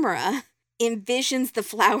camera envisions the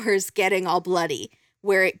flowers getting all bloody,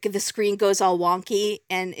 where the screen goes all wonky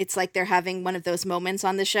and it's like they're having one of those moments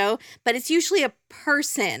on the show. But it's usually a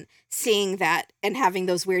person seeing that and having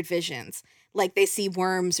those weird visions. Like they see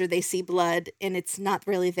worms or they see blood and it's not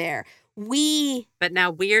really there. But now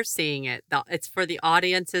we're seeing it. It's for the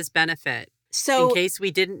audience's benefit. So in case we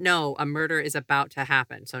didn't know, a murder is about to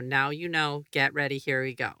happen. So now you know, get ready, here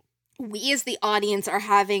we go. We as the audience are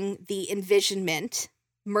having the envisionment,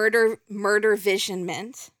 murder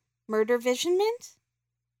visionment. Murder visionment?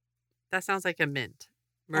 That sounds like a mint.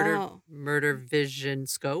 Murder vision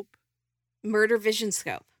scope? Murder vision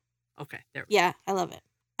scope. Okay, there we go. Yeah, I love it.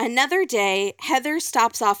 Another day, Heather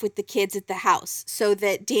stops off with the kids at the house so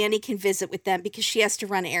that Danny can visit with them because she has to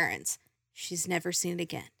run errands. She's never seen it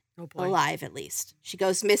again. Oh boy. Alive, at least. She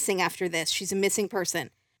goes missing after this. She's a missing person.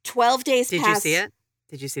 12 days pass. Did you see it?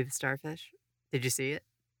 Did you see the starfish? Did you see it?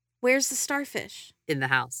 Where's the starfish? In the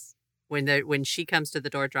house. When she comes to the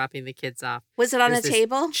door dropping the kids off, Was it on a there's this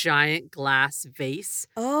table? giant glass vase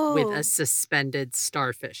with a suspended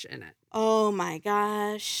starfish in it. Oh my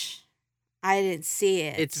gosh. I didn't see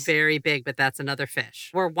it. It's very big, but that's another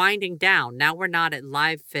fish. We're winding down. Now we're not at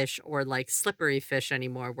live fish or like slippery fish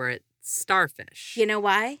anymore. We're at starfish. You know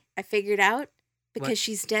why? I figured out. Because What?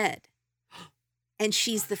 she's dead. And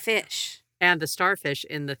she's the fish. And the starfish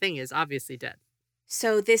in the thing is obviously dead.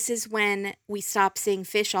 So this is when we stop seeing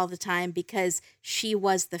fish all the time because she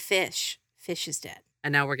was the fish. Fish is dead.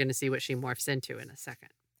 And now we're going to see what she morphs into in a second.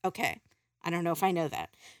 Okay. I don't know if I know that.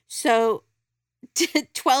 So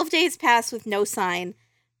 12 days pass with no sign.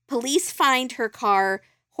 Police find her car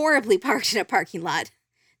horribly parked in a parking lot.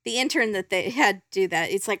 The intern that they had to do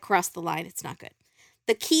that, it's like cross the line. It's not good.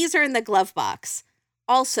 The keys are in the glove box.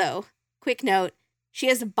 Also, quick note, she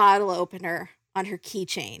has a bottle opener on her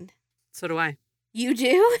keychain. So do I. You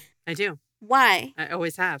do? I do. Why? I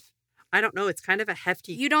always have. I don't know. It's kind of a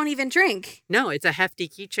hefty. You don't even drink. No, it's a hefty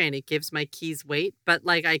keychain. It gives my keys weight, but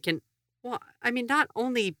like I can. Well, I mean, not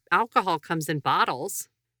only alcohol comes in bottles.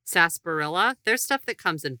 Sarsaparilla. There's stuff that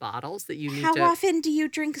comes in bottles that you need How to. often do you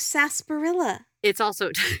drink sarsaparilla? It's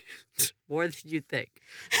also more than you think.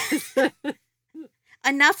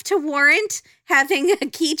 Enough to warrant having a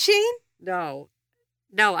keychain? No,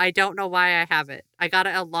 I don't know why I have it. I got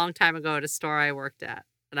it a long time ago at a store I worked at,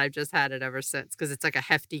 and I've just had it ever since because it's like a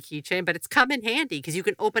hefty keychain, but it's come in handy because you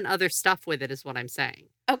can open other stuff with it is what I'm saying.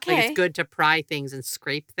 Okay. Like it's good to pry things and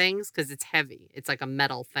scrape things because it's heavy. It's like a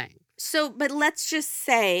metal thing. So, but let's just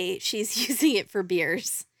say she's using it for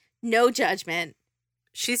beers. No judgment.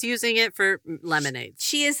 She's using it for lemonades.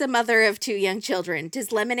 She is a mother of 2 young children.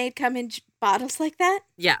 Does lemonade come in bottles like that?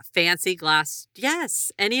 Yeah, fancy glass.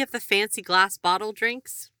 Yes, any of the fancy glass bottle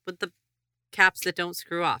drinks with the caps that don't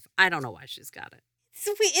screw off. I don't know why she's got it.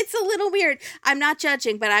 It's a little weird. I'm not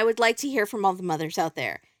judging, but I would like to hear from all the mothers out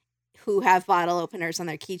there who have bottle openers on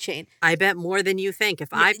their keychain. I bet more than you think. If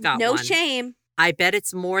I've got no one, shame. I bet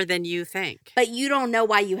it's more than you think. But you don't know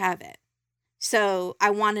why you have it. So I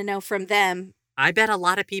want to know from them. I bet a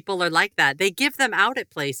lot of people are like that. They give them out at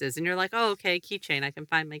places and you're like, oh, okay, keychain. I can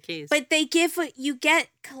find my keys. But they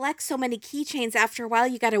collect so many keychains after a while,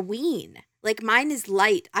 you got to wean. Like mine is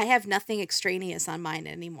light. I have nothing extraneous on mine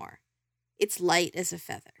anymore. It's light as a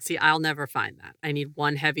feather. See, I'll never find that. I need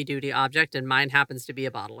one heavy duty object and mine happens to be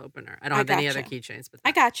a bottle opener. I don't have any other keychains. But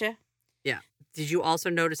I gotcha. Yeah. Did you also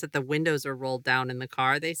notice that the windows are rolled down in the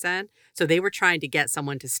car, they said? So they were trying to get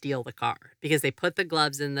someone to steal the car because they put the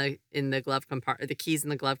gloves in the glove compartment, the keys in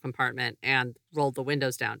the glove compartment and rolled the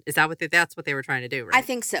windows down. Is that that's what they were trying to do, right? I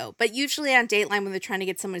think so. But usually on Dateline, when they're trying to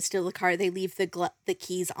get someone to steal the car, they leave the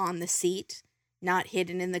keys on the seat, not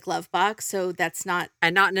hidden in the glove box. So that's not...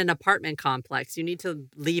 And not in an apartment complex. You need to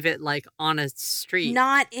leave it like on a street.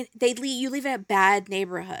 You leave it in a bad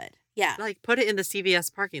neighborhood. Yeah. Like put it in the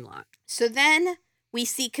CVS parking lot. So then we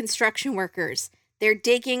see construction workers. They're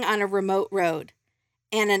digging on a remote road.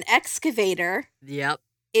 And an excavator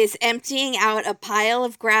is emptying out a pile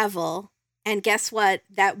of gravel. And guess what?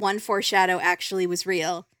 That one foreshadow actually was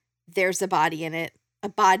real. There's a body in it. A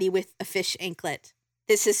body with a fish anklet.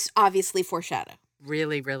 This is obviously foreshadow.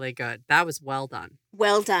 Really, really good. That was well done.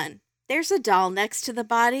 Well done. There's a doll next to the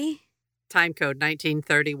body. Time code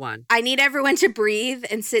 1931. I need everyone to breathe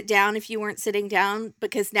and sit down if you weren't sitting down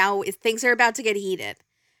because now things are about to get heated.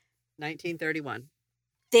 1931.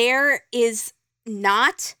 There is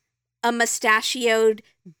not a mustachioed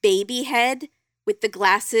baby head with the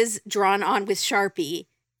glasses drawn on with Sharpie,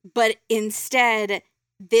 but instead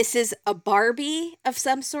this is a Barbie of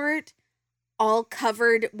some sort, all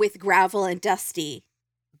covered with gravel and dusty.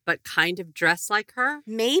 But kind of dressed like her?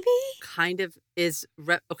 Maybe? Kind of is...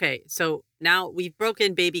 okay, so now we've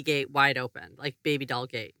broken Baby Gate wide open, like Baby Doll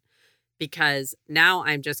Gate. Because now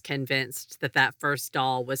I'm just convinced that first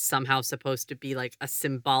doll was somehow supposed to be like a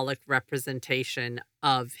symbolic representation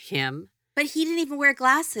of him. But he didn't even wear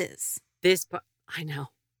glasses. I know.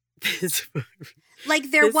 Like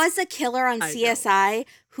there was a killer on CSI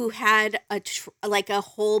who had a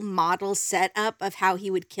whole model set up of how he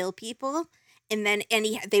would kill people. And then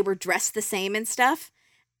they were dressed the same and stuff.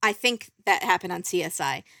 I think that happened on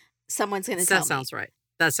CSI. Someone's going to tell me. That sounds right.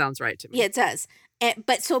 That sounds right to me. Yeah, it does.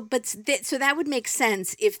 So that would make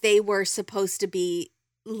sense if they were supposed to be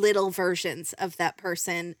little versions of that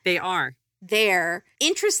person. They are. There.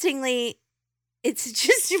 Interestingly, it's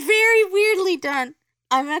just very weirdly done.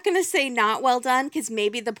 I'm not going to say not well done because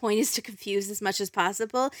maybe the point is to confuse as much as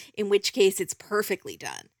possible, in which case it's perfectly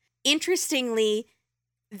done. Interestingly,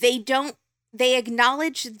 they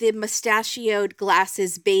acknowledge the mustachioed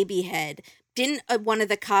glasses baby head. Didn't one of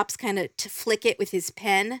the cops kind of flick it with his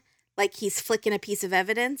pen? Like he's flicking a piece of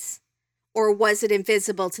evidence? Or was it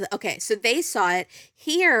invisible to the... Okay, so they saw it.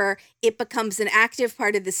 Here, it becomes an active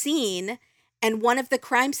part of the scene, and one of the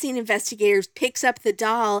crime scene investigators picks up the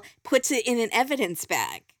doll, puts it in an evidence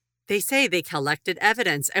bag. They say they collected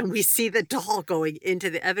evidence, and we see the doll going into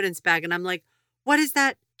the evidence bag, and I'm like, what is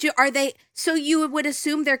that? So you would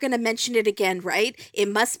assume they're going to mention it again, right? It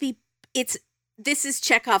must be... This is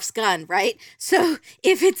Chekhov's gun, right? So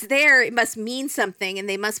if it's there, it must mean something, and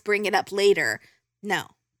they must bring it up later. No,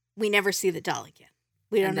 we never see the doll again.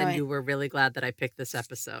 We don't know. And then you were really glad that I picked this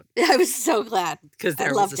episode. I was so glad. Because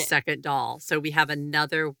there was a second doll. So we have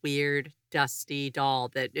another weird, dusty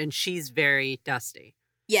doll and she's very dusty.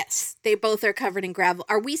 Yes, they both are covered in gravel.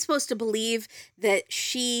 Are we supposed to believe that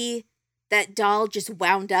that doll just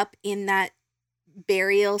wound up in that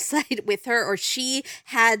burial site with her, or she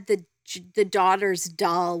had the daughter's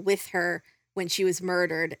doll with her when she was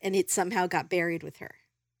murdered and it somehow got buried with her?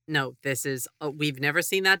 No, we've never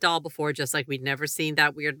seen that doll before, just like we'd never seen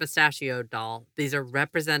that weird mustachioed doll. These are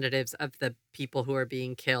representatives of the people who are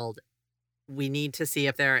being killed. We need to see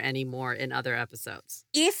if there are any more in other episodes.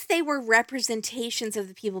 If they were representations of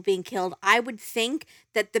the people being killed, I would think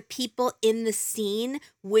that the people in the scene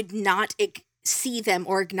would not see them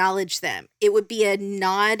or acknowledge them. It would be a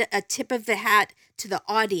nod, a tip of the hat to the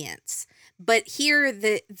audience. But here,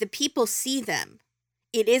 the people see them.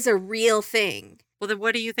 It is a real thing. Well, then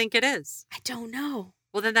what do you think it is? I don't know.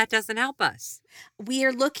 Well, then that doesn't help us. We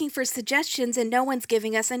are looking for suggestions and no one's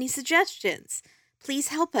giving us any suggestions. Please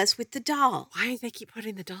help us with the doll. Why do they keep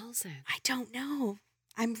putting the dolls in? I don't know.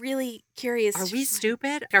 I'm really curious. Are we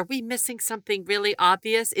stupid? Are we missing something really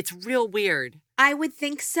obvious? It's real weird. I would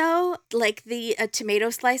think so, like the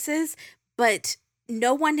tomato slices, but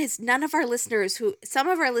none of our listeners some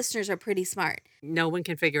of our listeners are pretty smart. No one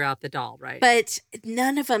can figure out the doll, right? But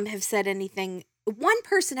none of them have said anything. One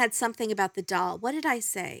person had something about the doll. What did I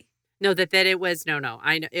say? No, that it was, no.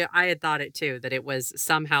 I had thought it too, that it was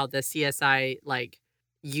somehow the CSI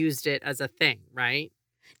used it as a thing, right?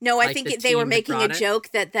 No, I think they were making a joke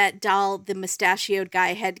that doll, the mustachioed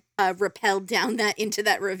guy, had rappelled down into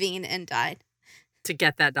that ravine and died. To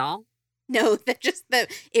get that doll? No,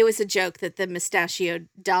 it was a joke that the mustachioed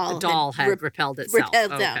doll had repelled itself.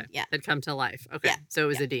 Repelled down, yeah. Had come to life. Okay, yeah. So it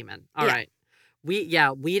was a demon. All yeah. right.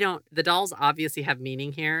 We don't, the dolls obviously have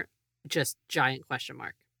meaning here, just giant question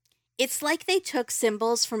mark. It's like they took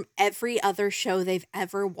symbols from every other show they've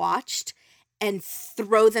ever watched and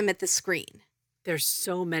throw them at the screen. There's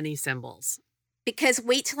so many symbols. Because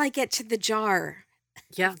wait till I get to the jar.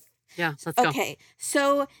 Yeah, let's go. Okay,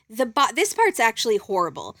 so this part's actually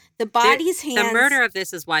horrible. The body's hands... The murder of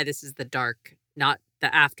this is why this is the dark, not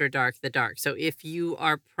the after dark, the dark. So if you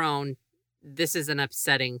are prone, this is an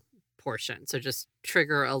upsetting portion. So just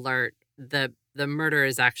trigger alert. The murder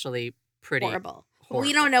is actually pretty horrible.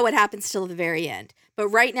 We don't know what happens till the very end. But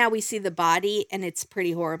right now we see the body and it's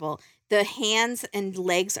pretty horrible. The hands and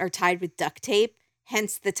legs are tied with duct tape,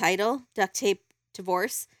 hence the title, Duct Tape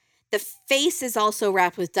Divorce. The face is also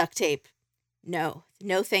wrapped with duct tape. No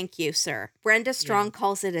thank you, sir. Brenda Strong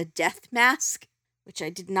calls it a death mask, which I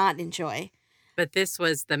did not enjoy. But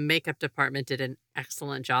the makeup department did an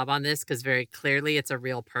excellent job on this because very clearly it's a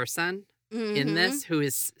real person in this who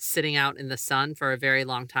is sitting out in the sun for a very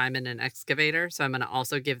long time in an excavator. So I'm going to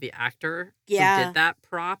also give the actor who did that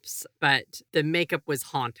props. But the makeup was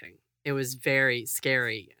haunting. It was very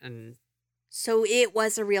scary. And so it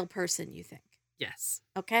was a real person, you think? Yes.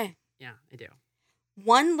 Okay. Yeah, I do.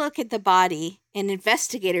 One look at the body and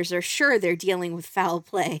investigators are sure they're dealing with foul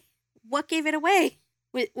play. What gave it away?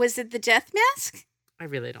 Was it the death mask? I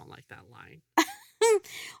really don't like that line.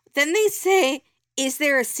 Then they say, is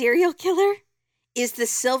there a serial killer? Is the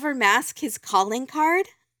silver mask his calling card?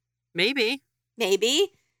 Maybe.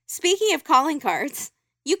 Speaking of calling cards,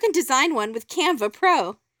 you can design one with Canva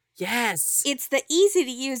Pro. Yes. It's the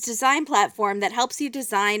easy-to-use design platform that helps you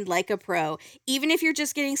design like a pro, even if you're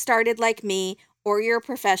just getting started like me or you're a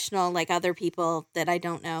professional like other people that I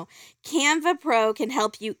don't know. Canva Pro can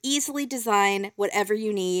help you easily design whatever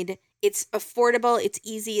you need. It's affordable, it's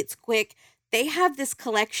easy, it's quick. They have this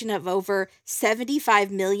collection of over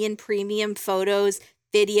 75 million premium photos,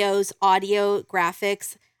 videos, audio,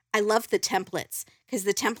 graphics. I love the templates because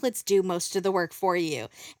the templates do most of the work for you.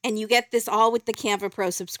 And you get this all with the Canva Pro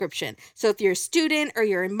subscription. So if you're a student or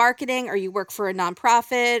you're in marketing or you work for a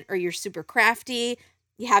nonprofit or you're super crafty,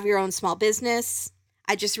 you have your own small business.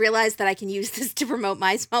 I just realized that I can use this to promote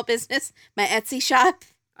my small business, my Etsy shop.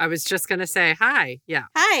 I was just going to say, hi. Yeah.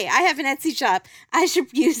 Hi, I have an Etsy shop. I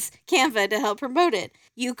should use Canva to help promote it.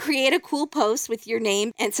 You create a cool post with your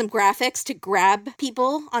name and some graphics to grab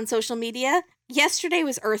people on social media. Yesterday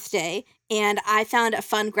was Earth Day, and I found a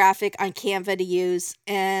fun graphic on Canva to use.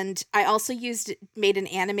 And I also made an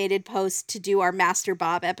animated post to do our Master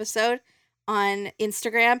Bob episode on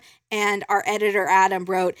Instagram. And our editor, Adam,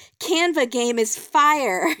 wrote, "Canva game is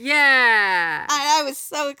fire." Yeah. I was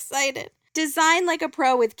so excited. Design like a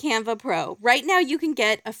pro with Canva Pro. Right now, you can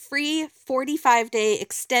get a free 45-day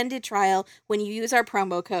extended trial when you use our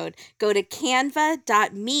promo code. Go to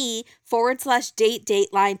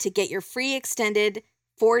canva.me/date-dateline to get your free extended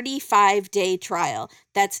 45-day trial.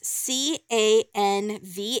 That's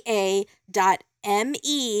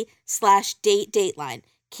canva.me/date-dateline.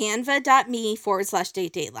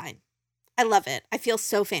 Canva.me/date-dateline. I love it. I feel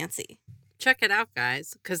so fancy. Check it out,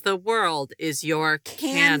 guys, because the world is your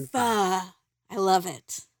Canva. I love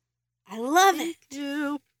it. I love it.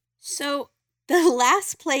 You. So the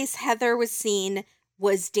last place Heather was seen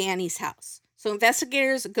was Danny's house. So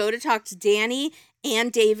investigators go to talk to Danny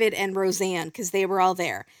and David and Roseanne because they were all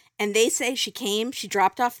there. And they say she came, she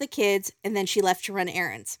dropped off the kids, and then she left to run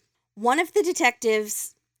errands. One of the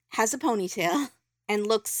detectives has a ponytail and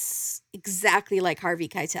looks exactly like Harvey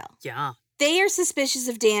Keitel. Yeah. They are suspicious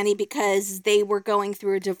of Danny because they were going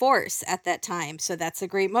through a divorce at that time, so that's a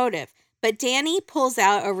great motive. But Danny pulls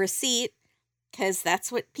out a receipt, because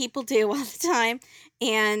that's what people do all the time,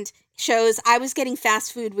 and shows, "I was getting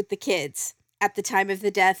fast food with the kids at the time of the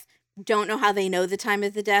death." Don't know how they know the time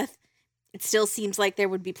of the death. It still seems like there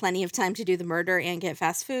would be plenty of time to do the murder and get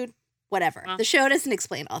fast food. Whatever. Well. The show doesn't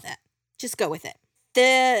explain all that. Just go with it.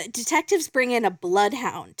 The detectives bring in a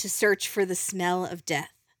bloodhound to search for the smell of death.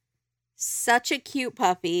 Such a cute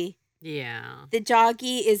puppy. Yeah. The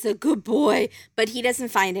doggy is a good boy, but he doesn't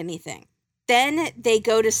find anything. Then they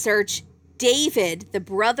go to search David, the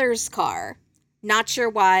brother's car. Not sure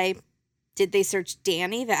why. Did they search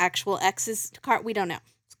Danny, the actual ex's car? We don't know.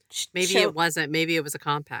 Maybe it wasn't. Maybe it was a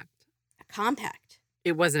compact. A compact.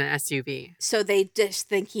 It wasn't an SUV. So they just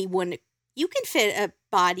think he wouldn't. You can fit a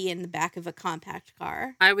body in the back of a compact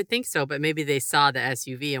car. I would think so, but maybe they saw the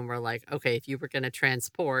SUV and were like, okay, if you were going to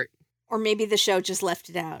transport. Or maybe the show just left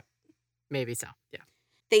it out. Maybe so, yeah.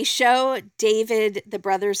 They show David, the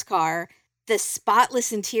brother's car. The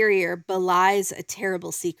spotless interior belies a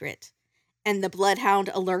terrible secret. And the bloodhound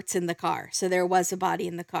alerts in the car. So there was a body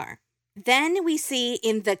in the car. Then we see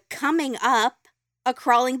in the coming up a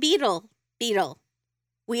crawling beetle.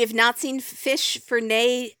 We have not seen fish for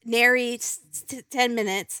nary 10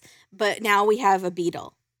 minutes, but now we have a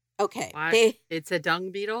beetle. Okay. It's a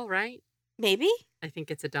dung beetle, right? Maybe? I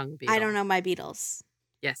think it's a dung beetle. I don't know my beetles.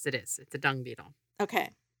 Yes, it is. It's a dung beetle.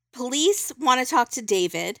 Okay. Police want to talk to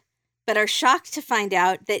David, but are shocked to find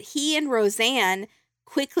out that he and Roseanne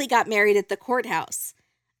quickly got married at the courthouse.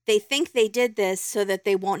 They think they did this so that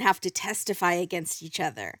they won't have to testify against each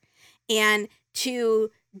other. And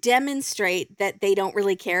to demonstrate that they don't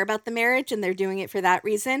really care about the marriage and they're doing it for that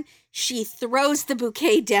reason, she throws the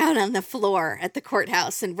bouquet down on the floor at the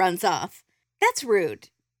courthouse and runs off. That's rude.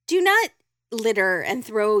 Do not litter and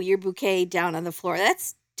throw your bouquet down on the floor.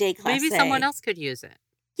 That's déclassé. Maybe someone else could use it.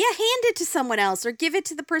 Yeah, hand it to someone else or give it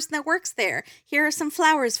to the person that works there. Here are some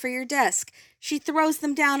flowers for your desk. She throws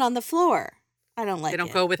them down on the floor. I don't like it. They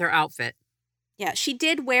don't go with her outfit. Yeah, she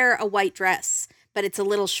did wear a white dress, but it's a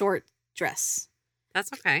little short dress.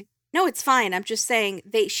 That's okay. No, it's fine. I'm just saying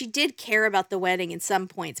she did care about the wedding in some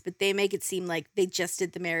points, but they make it seem like they just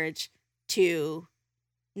did the marriage to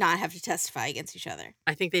not have to testify against each other.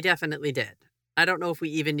 I think they definitely did. I don't know if we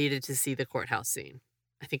even needed to see the courthouse scene.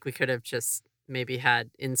 I think we could have just maybe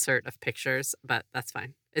had insert of pictures, but that's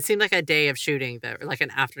fine. It seemed like a day of shooting, like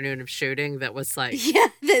an afternoon of shooting that was like... Yeah,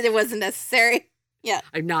 that it wasn't necessary. Yeah.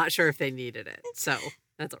 I'm not sure if they needed it, so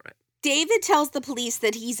that's all right. David tells the police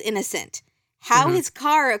that he's innocent. How his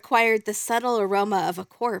car acquired the subtle aroma of a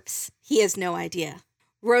corpse, he has no idea.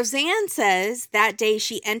 Roseanne says that day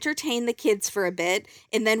she entertained the kids for a bit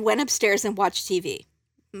and then went upstairs and watched TV.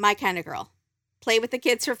 My kind of girl. Play with the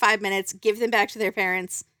kids for 5 minutes, give them back to their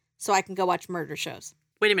parents so I can go watch murder shows.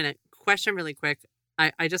 Wait a minute. Question really quick.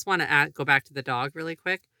 I just want to go back to the dog really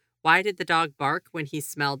quick. Why did the dog bark when he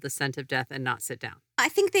smelled the scent of death and not sit down? I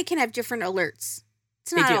think they can have different alerts.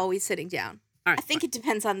 It's not always sitting down. All right, I think it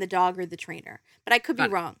depends on the dog or the trainer, but I could be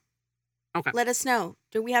wrong. Okay. Let us know.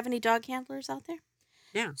 Do we have any dog handlers out there?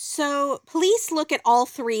 Yeah. So police look at all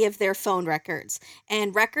 3 of their phone records,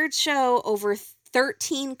 and records show over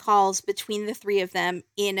 13 calls between the 3 of them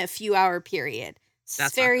in a few-hour period.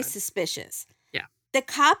 It's very suspicious. Yeah. The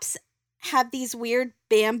cops have these weird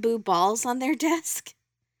bamboo balls on their desk,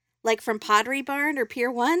 like from Pottery Barn or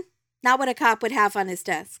Pier 1. Not what a cop would have on his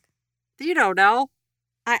desk. You don't know.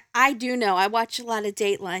 I do know. I watch a lot of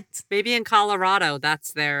Datelines. Maybe in Colorado,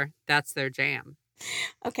 that's their jam.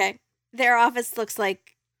 Okay. Their office looks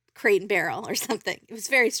like Crate and Barrel or something. It was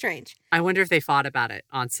very strange. I wonder if they fought about it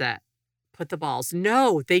on set. Put the balls.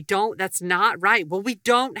 No, they don't. That's not right. Well, we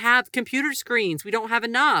don't have computer screens. We don't have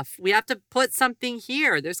enough. We have to put something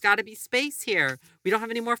here. There's got to be space here. We don't have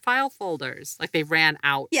any more file folders. Like they ran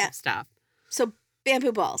out of stuff. So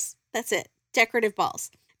bamboo balls. That's it. Decorative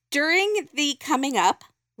balls. During the coming up,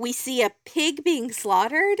 we see a pig being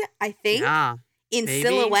slaughtered, I think, in maybe.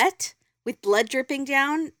 silhouette with blood dripping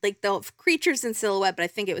down. Like the creature's in silhouette, but I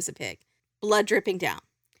think it was a pig. Blood dripping down.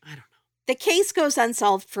 I don't know. The case goes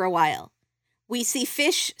unsolved for a while. We see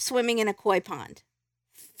fish swimming in a koi pond.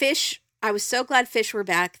 Fish, I was so glad fish were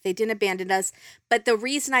back. They didn't abandon us. But the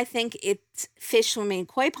reason I think it's fish swimming in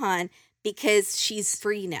koi pond, because she's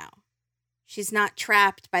free now. She's not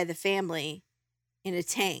trapped by the family in a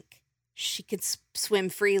tank. She could swim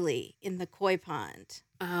freely in the koi pond.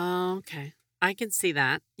 Oh, okay. I can see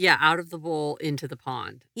that. Yeah, out of the bowl into the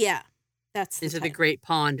pond. Yeah, that's into the great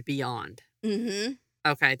pond beyond. Mm-hmm.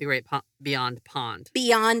 Okay, the great beyond pond.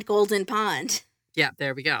 Beyond Golden Pond. Yeah,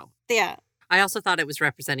 there we go. Yeah. I also thought it was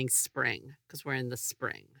representing spring because we're in the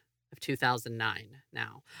spring of 2009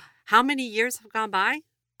 now. How many years have gone by?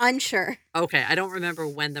 Unsure. Okay, I don't remember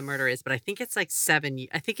when the murder is, but I think it's like 7 years.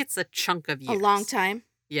 I think it's a chunk of years. A long time.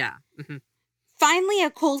 Yeah. Mm-hmm. Finally, a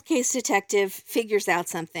cold case detective figures out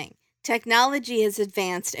something. Technology has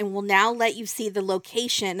advanced and will now let you see the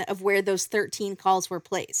location of where those 13 calls were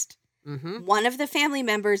placed. Mm-hmm. One of the family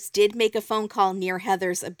members did make a phone call near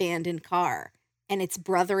Heather's abandoned car, and it's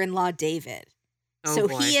brother-in-law David. So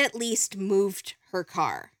he at least moved her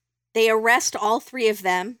car. They arrest all 3 of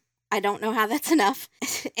them. I don't know how that's enough.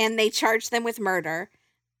 And they charge them with murder,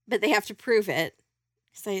 but they have to prove it.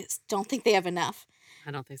 So I don't think they have enough. I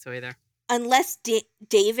don't think so either. Unless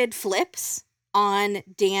David flips on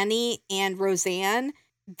Danny and Roseanne,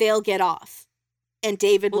 they'll get off. And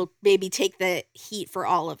David will maybe take the heat for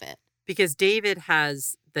all of it. Because David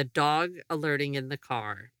has the dog alerting in the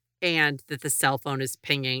car and that the cell phone is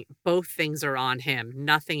pinging. Both things are on him.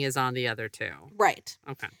 Nothing is on the other 2. Right.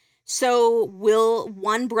 Okay. So will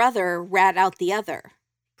one brother rat out the other?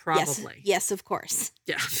 Probably. Yes, of course.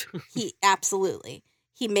 Yeah. Absolutely.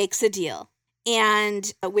 He makes a deal.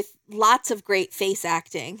 And with lots of great face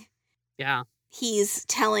acting. Yeah. He's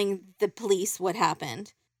telling the police what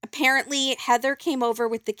happened. Apparently, Heather came over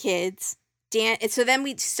with the kids. So then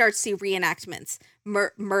we start to see reenactments,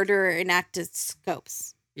 murder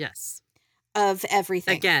enactoscopes. Yes. Of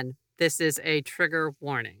everything. Again, this is a trigger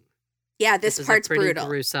warning. Yeah, this part's is a pretty brutal.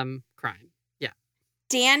 Gruesome crime. Yeah.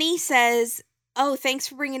 Danny says, "Oh, thanks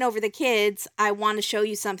for bringing over the kids. I want to show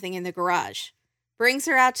you something in the garage." Brings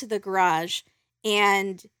her out to the garage,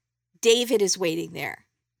 and David is waiting there.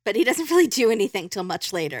 But he doesn't really do anything till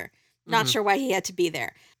much later. Not sure why he had to be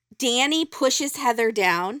there. Danny pushes Heather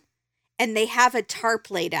down, and they have a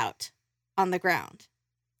tarp laid out on the ground.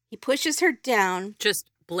 He pushes her down.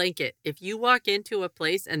 Just blanket. If you walk into a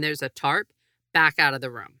place and there's a tarp, back out of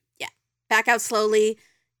the room. Yeah. Back out slowly.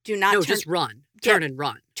 Do not turn. Just run. Turn and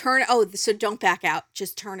run. So don't back out.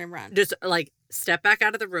 Just turn and run. Just like step back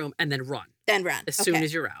out of the room and then run. Then run. As soon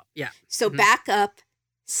as you're out. Yeah. So back up,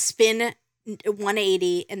 spin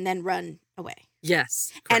 180, and then run away.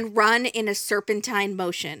 Yes. Correct. And run in a serpentine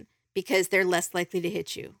motion because they're less likely to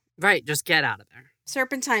hit you. Right. Just get out of there.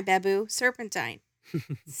 Serpentine, Babu. Serpentine.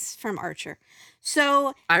 It's from Archer.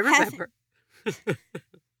 So I remember.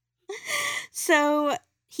 So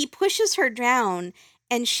he pushes her down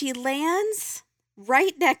and she lands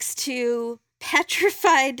right next to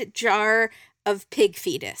petrified jar of pig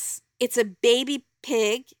fetus. It's a baby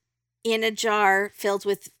pig in a jar filled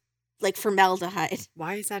with like formaldehyde.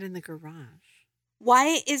 Why is that in the garage?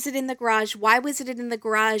 Why is it in the garage? Why was it in the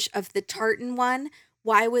garage of the tartan one?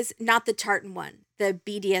 Why was not the tartan one, the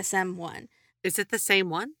BDSM one? Is it the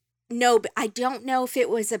same one? No, but I don't know if it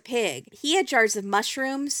was a pig. He had jars of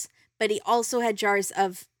mushrooms, but he also had jars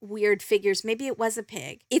of weird figures. Maybe it was a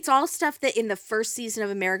pig. It's all stuff that in the first season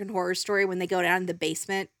of American Horror Story, when they go down in the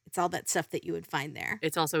basement, it's all that stuff that you would find there.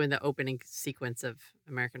 It's also in the opening sequence of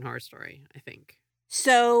American Horror Story, I think.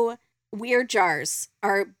 So weird jars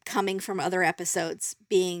are coming from other episodes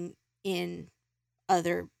being in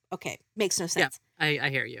other... Okay, makes no sense. Yeah, I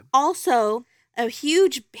hear you. Also, a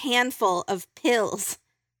huge handful of pills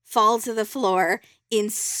fall to the floor in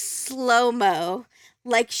slow-mo,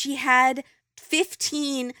 like she had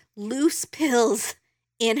 15 loose pills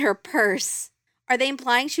in her purse. Are they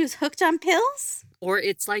implying she was hooked on pills? Or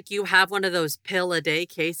it's like you have one of those pill a day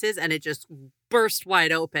cases and it just burst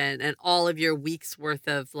wide open and all of your week's worth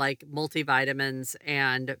of like multivitamins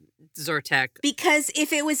and Zyrtec. Because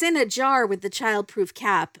if it was in a jar with the childproof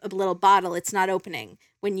cap, a little bottle, it's not opening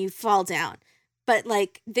when you fall down. But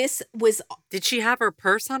like this was... Did she have her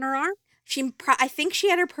purse on her arm? I think she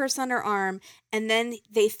had her purse on her arm, and then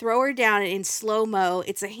they throw her down in slow-mo.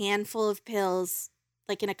 It's a handful of pills,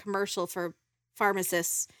 like in a commercial for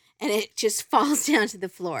pharmacists, and it just falls down to the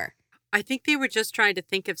floor. I think they were just trying to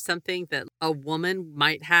think of something that a woman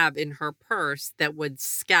might have in her purse that would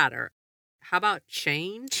scatter. How about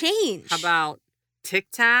change? How about Tic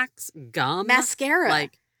Tacs, gum? Mascara.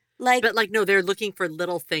 No, they're looking for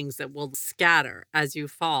little things that will scatter as you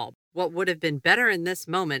fall. What would have been better in this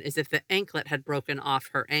moment is if the anklet had broken off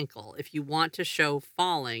her ankle. If you want to show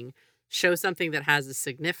falling, show something that has a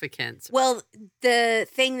significance. Well, the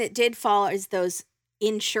thing that did fall is those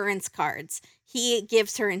insurance cards. He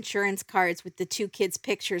gives her insurance cards with the two kids'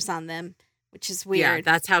 pictures on them, which is weird.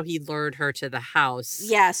 Yeah, that's how he lured her to the house.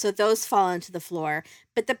 Yeah, so those fall onto the floor.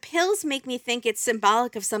 But the pills make me think it's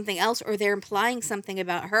symbolic of something else, or they're implying something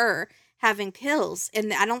about her having pills.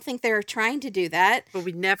 And I don't think they're trying to do that. But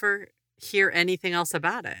we never hear anything else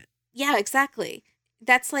about it. Yeah, exactly.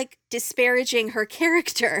 That's like disparaging her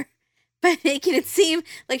character by making it seem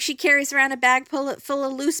like she carries around a bag full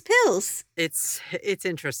of loose pills. It's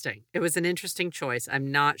interesting. It was an interesting choice.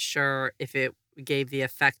 I'm not sure if it gave the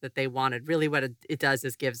effect that they wanted. Really what it does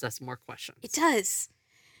is gives us more questions. It does.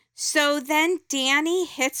 So then Danny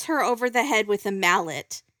hits her over the head with a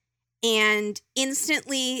mallet, and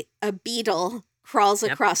instantly a beetle crawls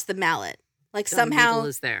across the mallet. Like somehow beetle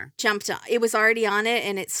is there. Jumped on. It was already on it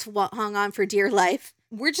and it hung on for dear life.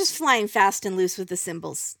 We're just flying fast and loose with the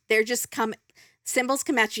symbols. Symbols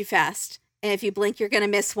come at you fast. And if you blink, you're going to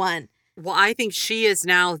miss one. Well, I think she is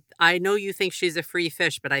now, I know you think she's a free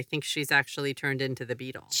fish, but I think she's actually turned into the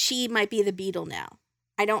beetle. She might be the beetle now.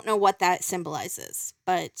 I don't know what that symbolizes,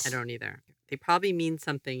 but... I don't either. They probably mean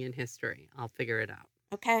something in history. I'll figure it out.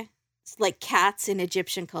 Okay. It's like cats in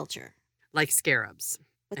Egyptian culture. Like scarabs.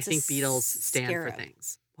 I think beetles stand for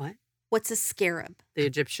things. What? What's a scarab? The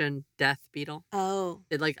Egyptian death beetle. Oh.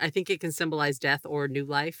 I think it can symbolize death or new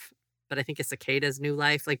life, but I think a cicada's new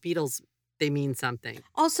life. Like beetles, they mean something.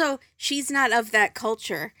 Also, she's not of that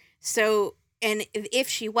culture. So, and if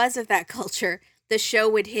she was of that culture, the show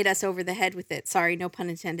would hit us over the head with it. Sorry, no pun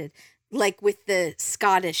intended. Like with the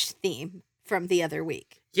Scottish theme from the other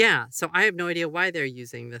week. Yeah, so I have no idea why they're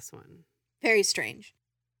using this one. Very strange.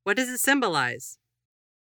 What does it symbolize?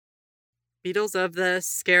 Beetles of the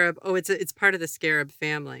scarab. Oh, it's part of the scarab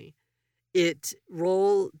family. It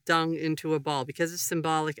roll dung into a ball because of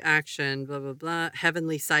symbolic action, blah, blah, blah.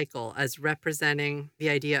 Heavenly cycle as representing the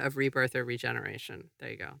idea of rebirth or regeneration. There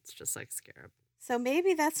you go. It's just like scarab. So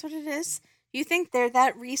maybe that's what it is. You think they're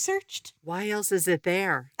that researched? Why else is it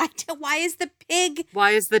there? Why is the pig...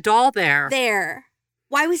 Why is the doll there? There.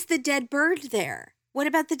 Why was the dead bird there? What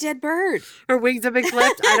about the dead bird? Her wings have been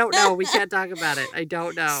clipped? I don't know. We can't talk about it. I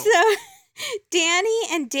don't know. So... Danny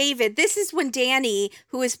and David, this is when Danny,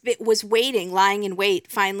 who was waiting, lying in wait,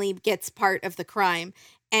 finally gets part of the crime.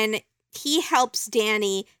 And he helps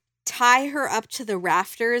Danny tie her up to the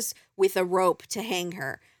rafters with a rope to hang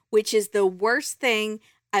her, which is the worst thing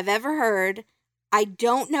I've ever heard. I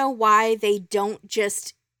don't know why they don't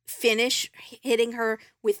just finish hitting her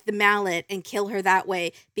with the mallet and kill her that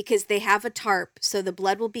way, because they have a tarp, so the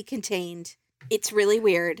blood will be contained. It's really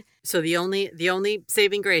weird. So the only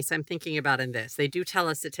saving grace I'm thinking about in this, they do tell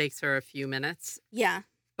us it takes her a few minutes. Yeah.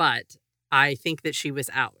 But I think that she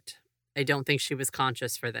was out. I don't think she was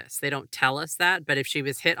conscious for this. They don't tell us that, but if she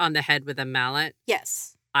was hit on the head with a mallet,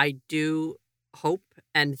 yes, I do hope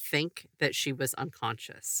and think that she was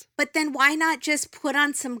unconscious. But then why not just put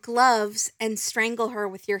on some gloves and strangle her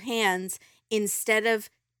with your hands instead of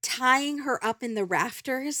tying her up in the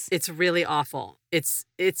rafters? It's really awful. It's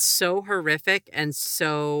so horrific and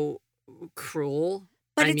so cruel.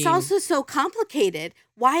 But it's also so complicated.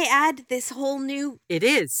 Why add this whole new... It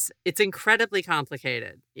is. It's incredibly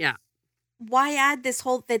complicated. Yeah. Why add this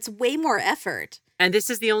whole... That's way more effort. And this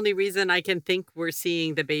is the only reason I can think we're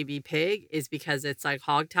seeing the baby pig is because it's like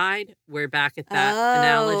hogtied. We're back at that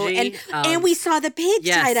analogy. And we saw the pig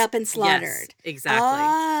tied up and slaughtered. Yes, exactly.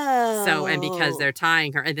 Oh. So, and because they're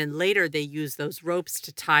tying her. And then later they use those ropes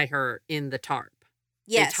to tie her in the tarp.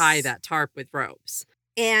 Yes. They tie that tarp with ropes.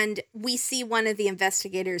 And we see one of the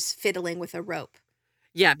investigators fiddling with a rope.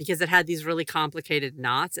 Yeah, because it had these really complicated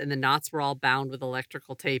knots, and the knots were all bound with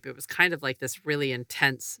electrical tape. It was kind of like this really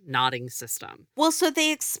intense knotting system. Well, so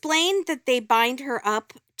they explained that they bind her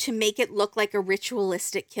up to make it look like a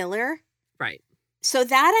ritualistic killer. Right. So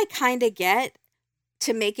that I kind of get,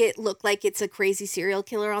 to make it look like it's a crazy serial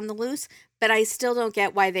killer on the loose, but I still don't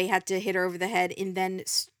get why they had to hit her over the head and then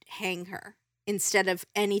hang her instead of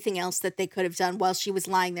anything else that they could have done while she was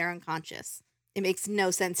lying there unconscious. It makes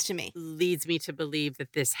no sense to me. Leads me to believe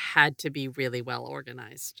that this had to be really well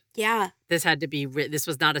organized. Yeah. This had to be, this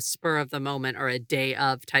was not a spur of the moment or a day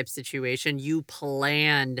of type situation. You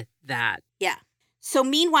planned that. Yeah. So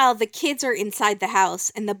meanwhile, the kids are inside the house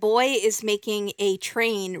and the boy is making a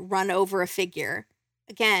train run over a figure.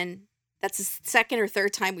 Again, that's the second or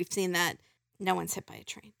third time we've seen that. No one's hit by a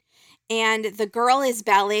train. And the girl is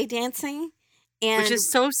ballet dancing. And which is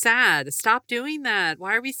so sad. Stop doing that.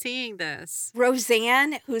 Why are we seeing this?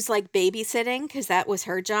 Roseanne, who's like babysitting, because that was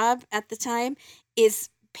her job at the time, is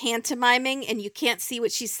pantomiming, and you can't see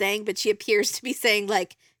what she's saying, but she appears to be saying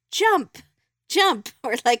like, jump, jump,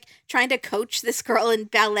 or like trying to coach this girl in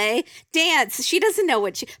ballet dance. She doesn't know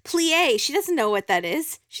plie. She doesn't know what that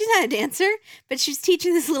is. She's not a dancer, but she's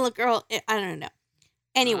teaching this little girl. I don't know.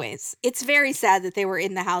 Anyways, it's very sad that they were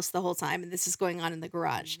in the house the whole time and this is going on in the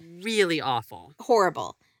garage. Really awful.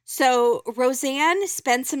 Horrible. So Roseanne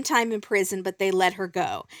spent some time in prison, but they let her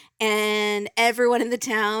go. And everyone in the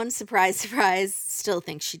town, surprise, surprise, still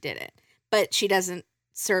thinks she did it. But she doesn't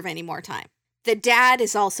serve any more time. The dad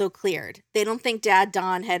is also cleared. They don't think Dad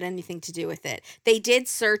Don had anything to do with it. They did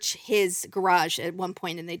search his garage at one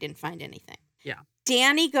point and they didn't find anything. Yeah.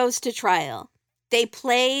 Danny goes to trial. They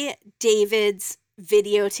play David's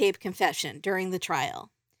videotape confession during the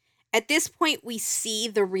trial. At this point, we see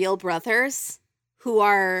the real brothers who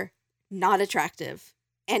are not attractive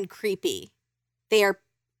and creepy. They are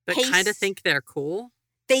but kind of think they're cool.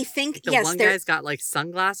 They think, like the yes. One guy's got like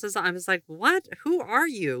sunglasses on. I was like, what? Who are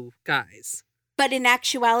you guys? But in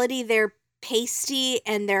actuality, they're pasty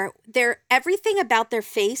and they're everything about their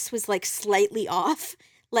face was like slightly off.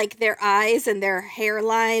 Like their eyes and their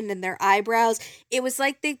hairline and their eyebrows. It was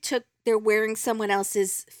like they're wearing someone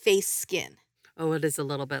else's face skin. Oh, it is a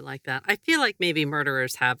little bit like that. I feel like maybe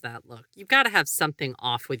murderers have that look. You've got to have something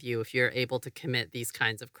off with you if you're able to commit these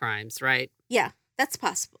kinds of crimes, right? Yeah, that's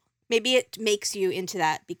possible. Maybe it makes you into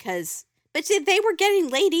that but they were getting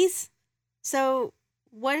ladies. So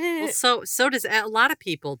what did it... Well, so does a lot of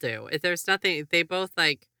people do. If there's nothing, they both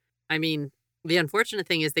like, I mean, the unfortunate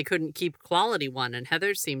thing is they couldn't keep quality one and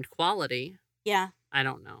Heather seemed quality. Yeah. I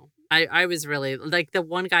don't know. I was really, like, the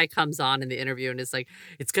one guy comes on in the interview and is like,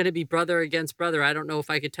 it's going to be brother against brother. I don't know if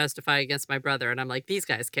I could testify against my brother. And I'm like, these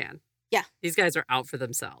guys can. Yeah. These guys are out for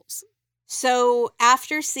themselves. So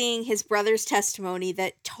after seeing his brother's testimony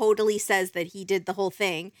that totally says that he did the whole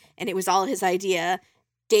thing and it was all his idea,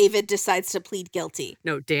 David decides to plead guilty.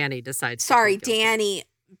 No, Danny decides Sorry, to plead guilty. Danny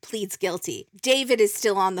pleads guilty. David is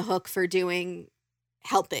still on the hook for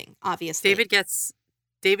helping, obviously.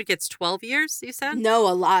 David gets 12 years, you said? No,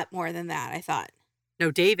 a lot more than that, I thought.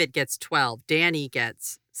 No, David gets 12. Danny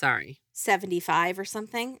gets, 75 or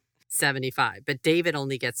something? 75. But David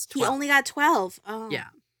only gets 12. He only got 12. Oh, yeah.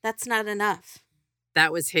 That's not enough.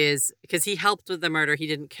 That was because he helped with the murder. He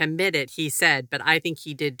didn't commit it, he said, but I think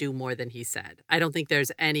he did do more than he said. I don't think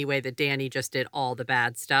there's any way that Danny just did all the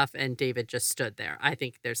bad stuff and David just stood there. I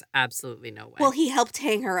think there's absolutely no way. Well, he helped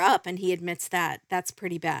hang her up and he admits that. That's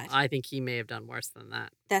pretty bad. I think he may have done worse than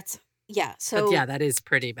that. So... But yeah, that is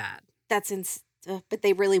pretty bad. But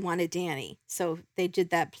they really wanted Danny, so they did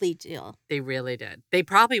that plea deal. They really did. They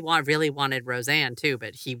probably really wanted Roseanne, too,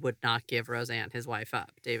 but he would not give Roseanne, his wife,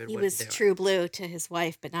 up. David wouldn't do it. He was true blue to his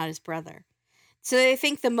wife, but not his brother. So they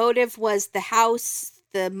think the motive was the house,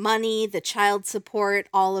 the money, the child support,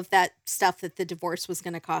 all of that stuff that the divorce was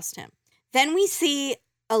going to cost him. Then we see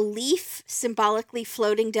a leaf symbolically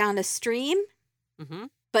floating down a stream,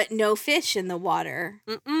 but no fish in the water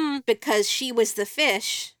because she was the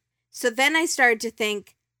fish. So then I started to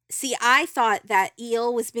think, I thought that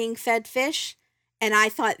eel was being fed fish, and I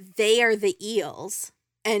thought they are the eels,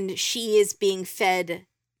 and she is being fed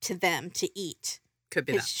to them to eat. Could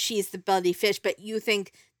be that. She's the bloody fish, but you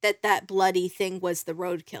think that bloody thing was the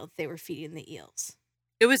roadkill they were feeding the eels.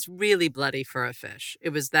 It was really bloody for a fish.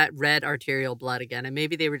 It was that red arterial blood again, and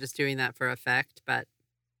maybe they were just doing that for effect, but...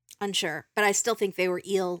 Unsure, but I still think they were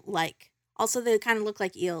eel-like. Also, they kind of look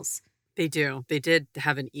like eels. They do. They did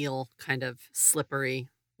have an eel kind of slippery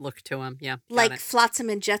look to them. Yeah. Like Flotsam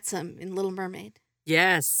and Jetsam in Little Mermaid.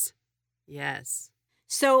 Yes.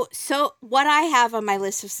 So what I have on my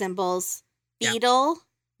list of symbols, beetle,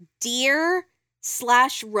 deer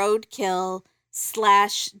 /roadkill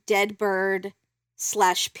 /dead bird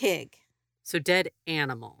 /pig. So dead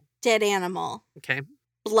animal. Dead animal. Okay.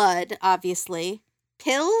 Blood, obviously.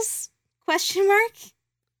 Pills? ?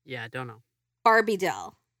 Yeah, I don't know. Barbie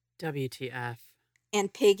doll. WTF.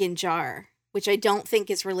 and pig in jar, which I don't think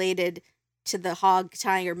is related to the hog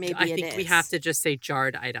tie, or maybe I it think is. we have to just say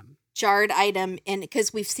jarred item. Jarred item, and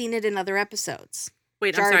because we've seen it in other episodes.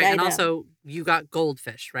 Wait, Jarred I'm sorry. item. And also, you got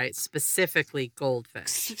goldfish, right? Specifically goldfish.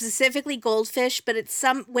 Specifically goldfish, but it's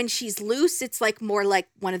when she's loose, it's like more like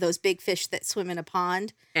one of those big fish that swim in a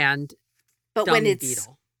pond. And but dung when it's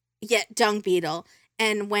beetle. Yeah, dung beetle.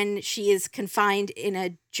 And when she is confined in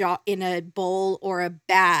a bowl or a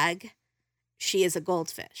bag, she is a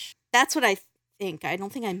goldfish. That's what I think. I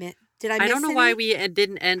don't think I miss. Did I miss I don't know any? why we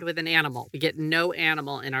didn't end with an animal. We get no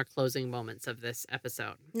animal in our closing moments of this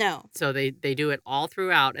episode. No. So they do it all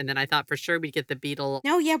throughout, and then I thought for sure we'd get the beetle.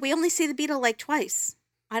 No, yeah, we only see the beetle like twice.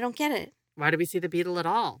 I don't get it. Why do we see the beetle at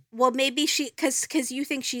all? Well, maybe because you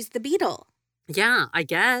think she's the beetle. Yeah, I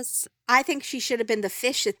guess. I think she should have been the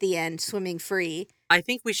fish at the end, swimming free. I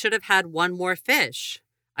think we should have had one more fish.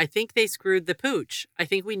 I think they screwed the pooch. I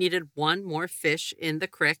think we needed one more fish in the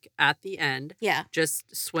crick at the end. Yeah.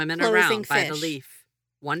 Just swimming Closing around by the fish. leaf.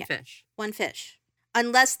 One fish. One fish.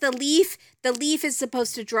 Unless the leaf is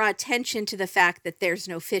supposed to draw attention to the fact that there's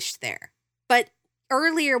no fish there. But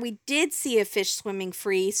earlier we did see a fish swimming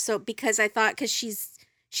free, so because I thought because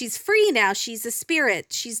she's free now, she's a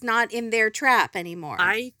spirit. She's not in their trap anymore.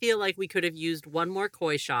 I feel like we could have used one more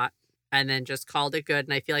koi shot and then just called it good,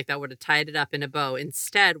 and I feel like that would have tied it up in a bow.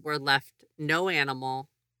 Instead, we're left no animal,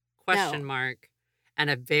 question mark, and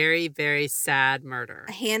a very, very sad murder.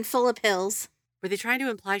 A handful of pills. Were they trying to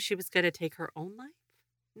imply she was going to take her own life?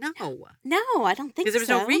 No. No, I don't think so. Because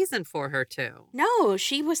there was no reason for her to. No,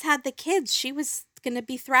 she had the kids. She was going to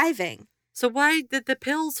be thriving. So why did the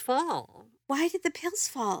pills fall? Why did the pills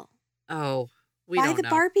fall? Oh, we don't know. Why the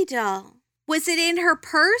Barbie doll? Was it in her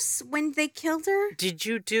purse when they killed her? Did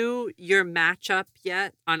you do your matchup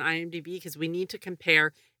yet on IMDb? Because we need to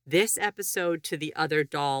compare this episode to the other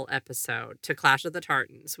doll episode, to Clash of the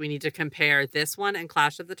Tartans. We need to compare this one and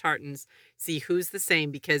Clash of the Tartans, see who's the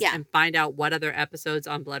same, and find out what other episodes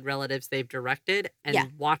on Blood Relatives they've directed,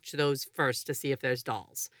 and watch those first to see if there's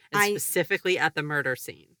dolls. And specifically at the murder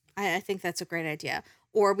scene. I think that's a great idea.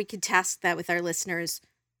 Or we could task that with our listeners.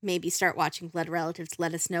 Maybe start watching Blood Relatives.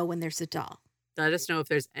 Let us know when there's a doll. Let us know if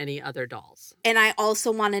there's any other dolls. And I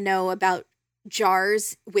also want to know about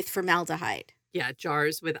jars with formaldehyde. Yeah,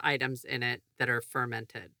 jars with items in it that are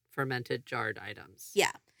fermented jarred items.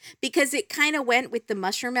 Yeah, because it kind of went with the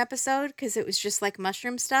mushroom episode because it was just like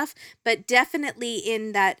mushroom stuff. But definitely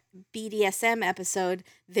in that BDSM episode,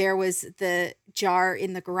 there was the jar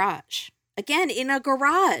in the garage. Again, in a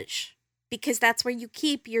garage, because that's where you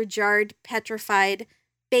keep your jarred, petrified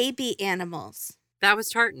baby animals. That was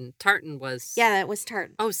Tartan. Tartan was... Yeah, that was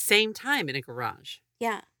Tartan. Oh, same time in a garage.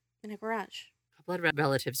 Yeah, in a garage. Blood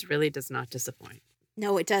Relatives really does not disappoint.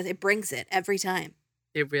 No, it does. It brings it every time.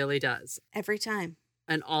 It really does. Every time.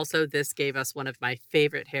 And also, this gave us one of my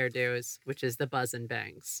favorite hairdos, which is the buzz and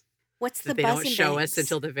bangs. What's the buzz and bangs? They don't show us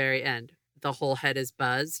until the the very end. The whole head is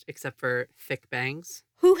buzzed, except for thick bangs.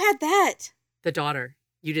 Who had that? The daughter.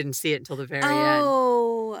 You didn't see it until the very end.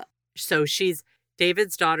 Oh. So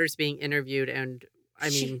David's daughter's being interviewed, and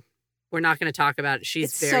we're not going to talk about it.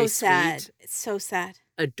 She's very so sad. Sweet, it's so sad.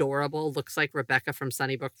 Adorable. Looks like Rebecca from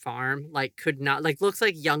Sunnybrook Farm. Looks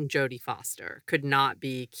like young Jodie Foster. Could not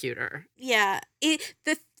be cuter. Yeah.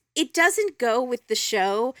 It doesn't go with the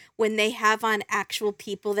show when they have on actual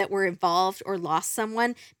people that were involved or lost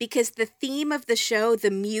someone, because the theme of the show,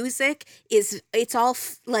 the music it's all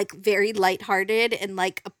like very lighthearted and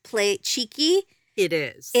like a play cheeky. It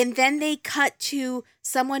is. And then they cut to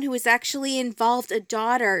someone who is actually involved, a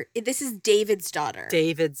daughter. This is David's daughter.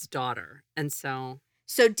 And so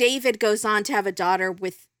David goes on to have a daughter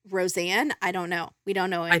with Roseanne. I don't know. We don't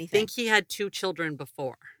know anything. I think he had 2 children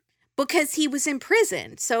before. Because he was in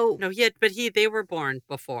prison. So no, they were born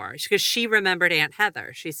before, because she remembered Aunt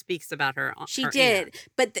Heather. She speaks about her. She did, aunt.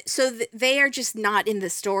 But they are just not in the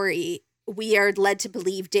story. We are led to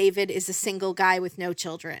believe David is a single guy with no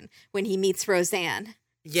children when he meets Roseanne.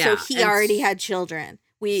 Yeah, so he already had children.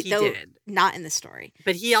 He did not in the story.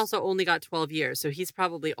 But he also only got 12 years, so he's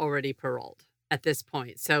probably already paroled at this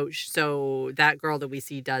point. So that girl that we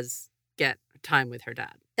see does get time with her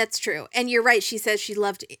dad. That's true. And you're right. She says she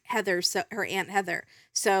loved Heather, so her Aunt Heather.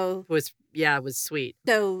 So it was sweet.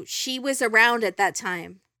 So she was around at that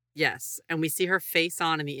time. Yes. And we see her face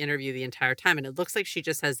on in the interview the entire time. And it looks like she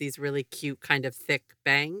just has these really cute kind of thick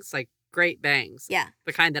bangs, like great bangs. Yeah.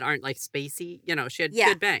 The kind that aren't like spacey. She had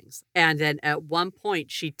good bangs. And then at one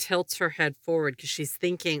point she tilts her head forward because she's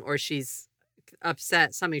thinking, or she's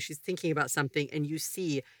upset something. She's thinking about something. And you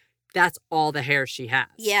see that's all the hair she has.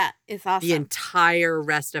 Yeah, it's awesome. The entire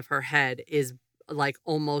rest of her head is like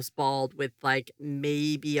almost bald with like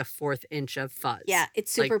maybe a 1/4 inch of fuzz. Yeah,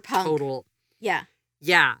 it's super like, punk. Total. Yeah.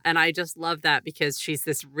 Yeah, and I just love that because she's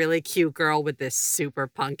this really cute girl with this super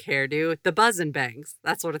punk hairdo. The buzz and bangs.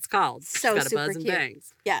 That's what it's called. So she's got super a buzz and cute.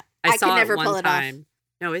 bangs. Yeah. I could saw never it one pull it time. off.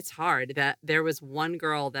 No, it's hard. That there was one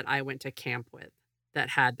girl that I went to camp with that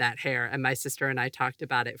had that hair, and my sister and I talked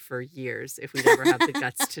about it for years if we'd ever have the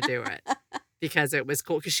guts to do it. Because it was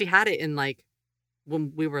cool. Because she had it in like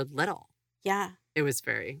when we were little. Yeah. It was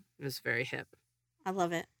very hip. I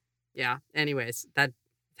love it. Yeah. Anyways, that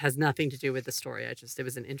has nothing to do with the story. It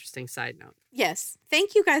was an interesting side note. Yes.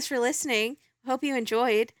 Thank you guys for listening. Hope you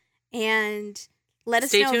enjoyed. And let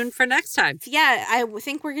us know. Stay tuned for next time. Yeah, I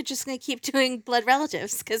think we're just going to keep doing blood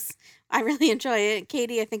relatives because I really enjoy it.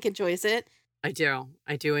 Katie, I think, enjoys it. I do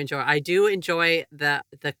enjoy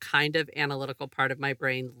the kind of analytical part of my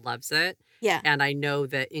brain loves it. Yeah. And I know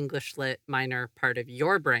the English lit minor part of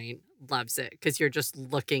your brain loves it because you're just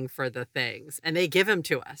looking for the things and they give them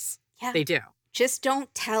to us. Yeah. They do. Just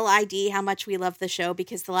don't tell ID how much we love the show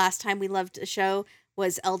because the last time we loved a show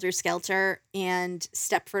was Elder Skelter and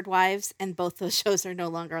Stepford Wives, and both those shows are no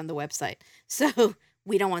longer on the website. So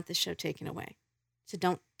we don't want the show taken away. So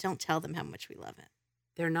don't tell them how much we love it.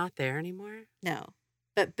 They're not there anymore? No.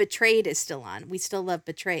 But Betrayed is still on. We still love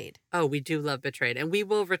Betrayed. Oh, we do love Betrayed. And we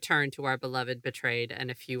will return to our beloved Betrayed and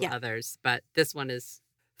a few others. But this one is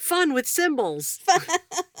fun with symbols.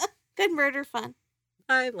 Good murder fun.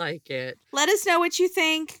 I like it. Let us know what you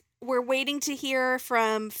think. We're waiting to hear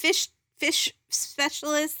from fish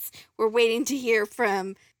specialists. We're waiting to hear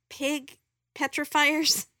from pig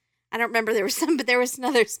petrifiers. I don't remember there was some, but there was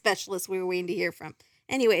another specialist we were waiting to hear from.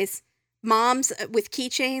 Anyways, moms with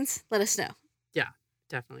keychains, let us know. Yeah,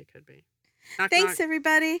 definitely could be. Knock, Thanks, knock.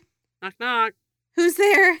 everybody. Knock, knock. Who's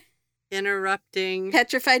there? Interrupting.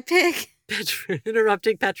 Petrified pig.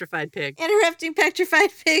 Interrupting petrified pig. Interrupting petrified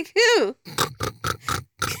pig. Who?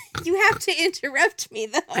 You have to interrupt me,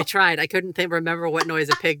 though. I tried. I couldn't remember what noise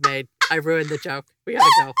a pig made. I ruined the joke. We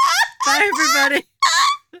gotta go. Bye, everybody.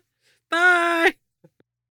 Bye.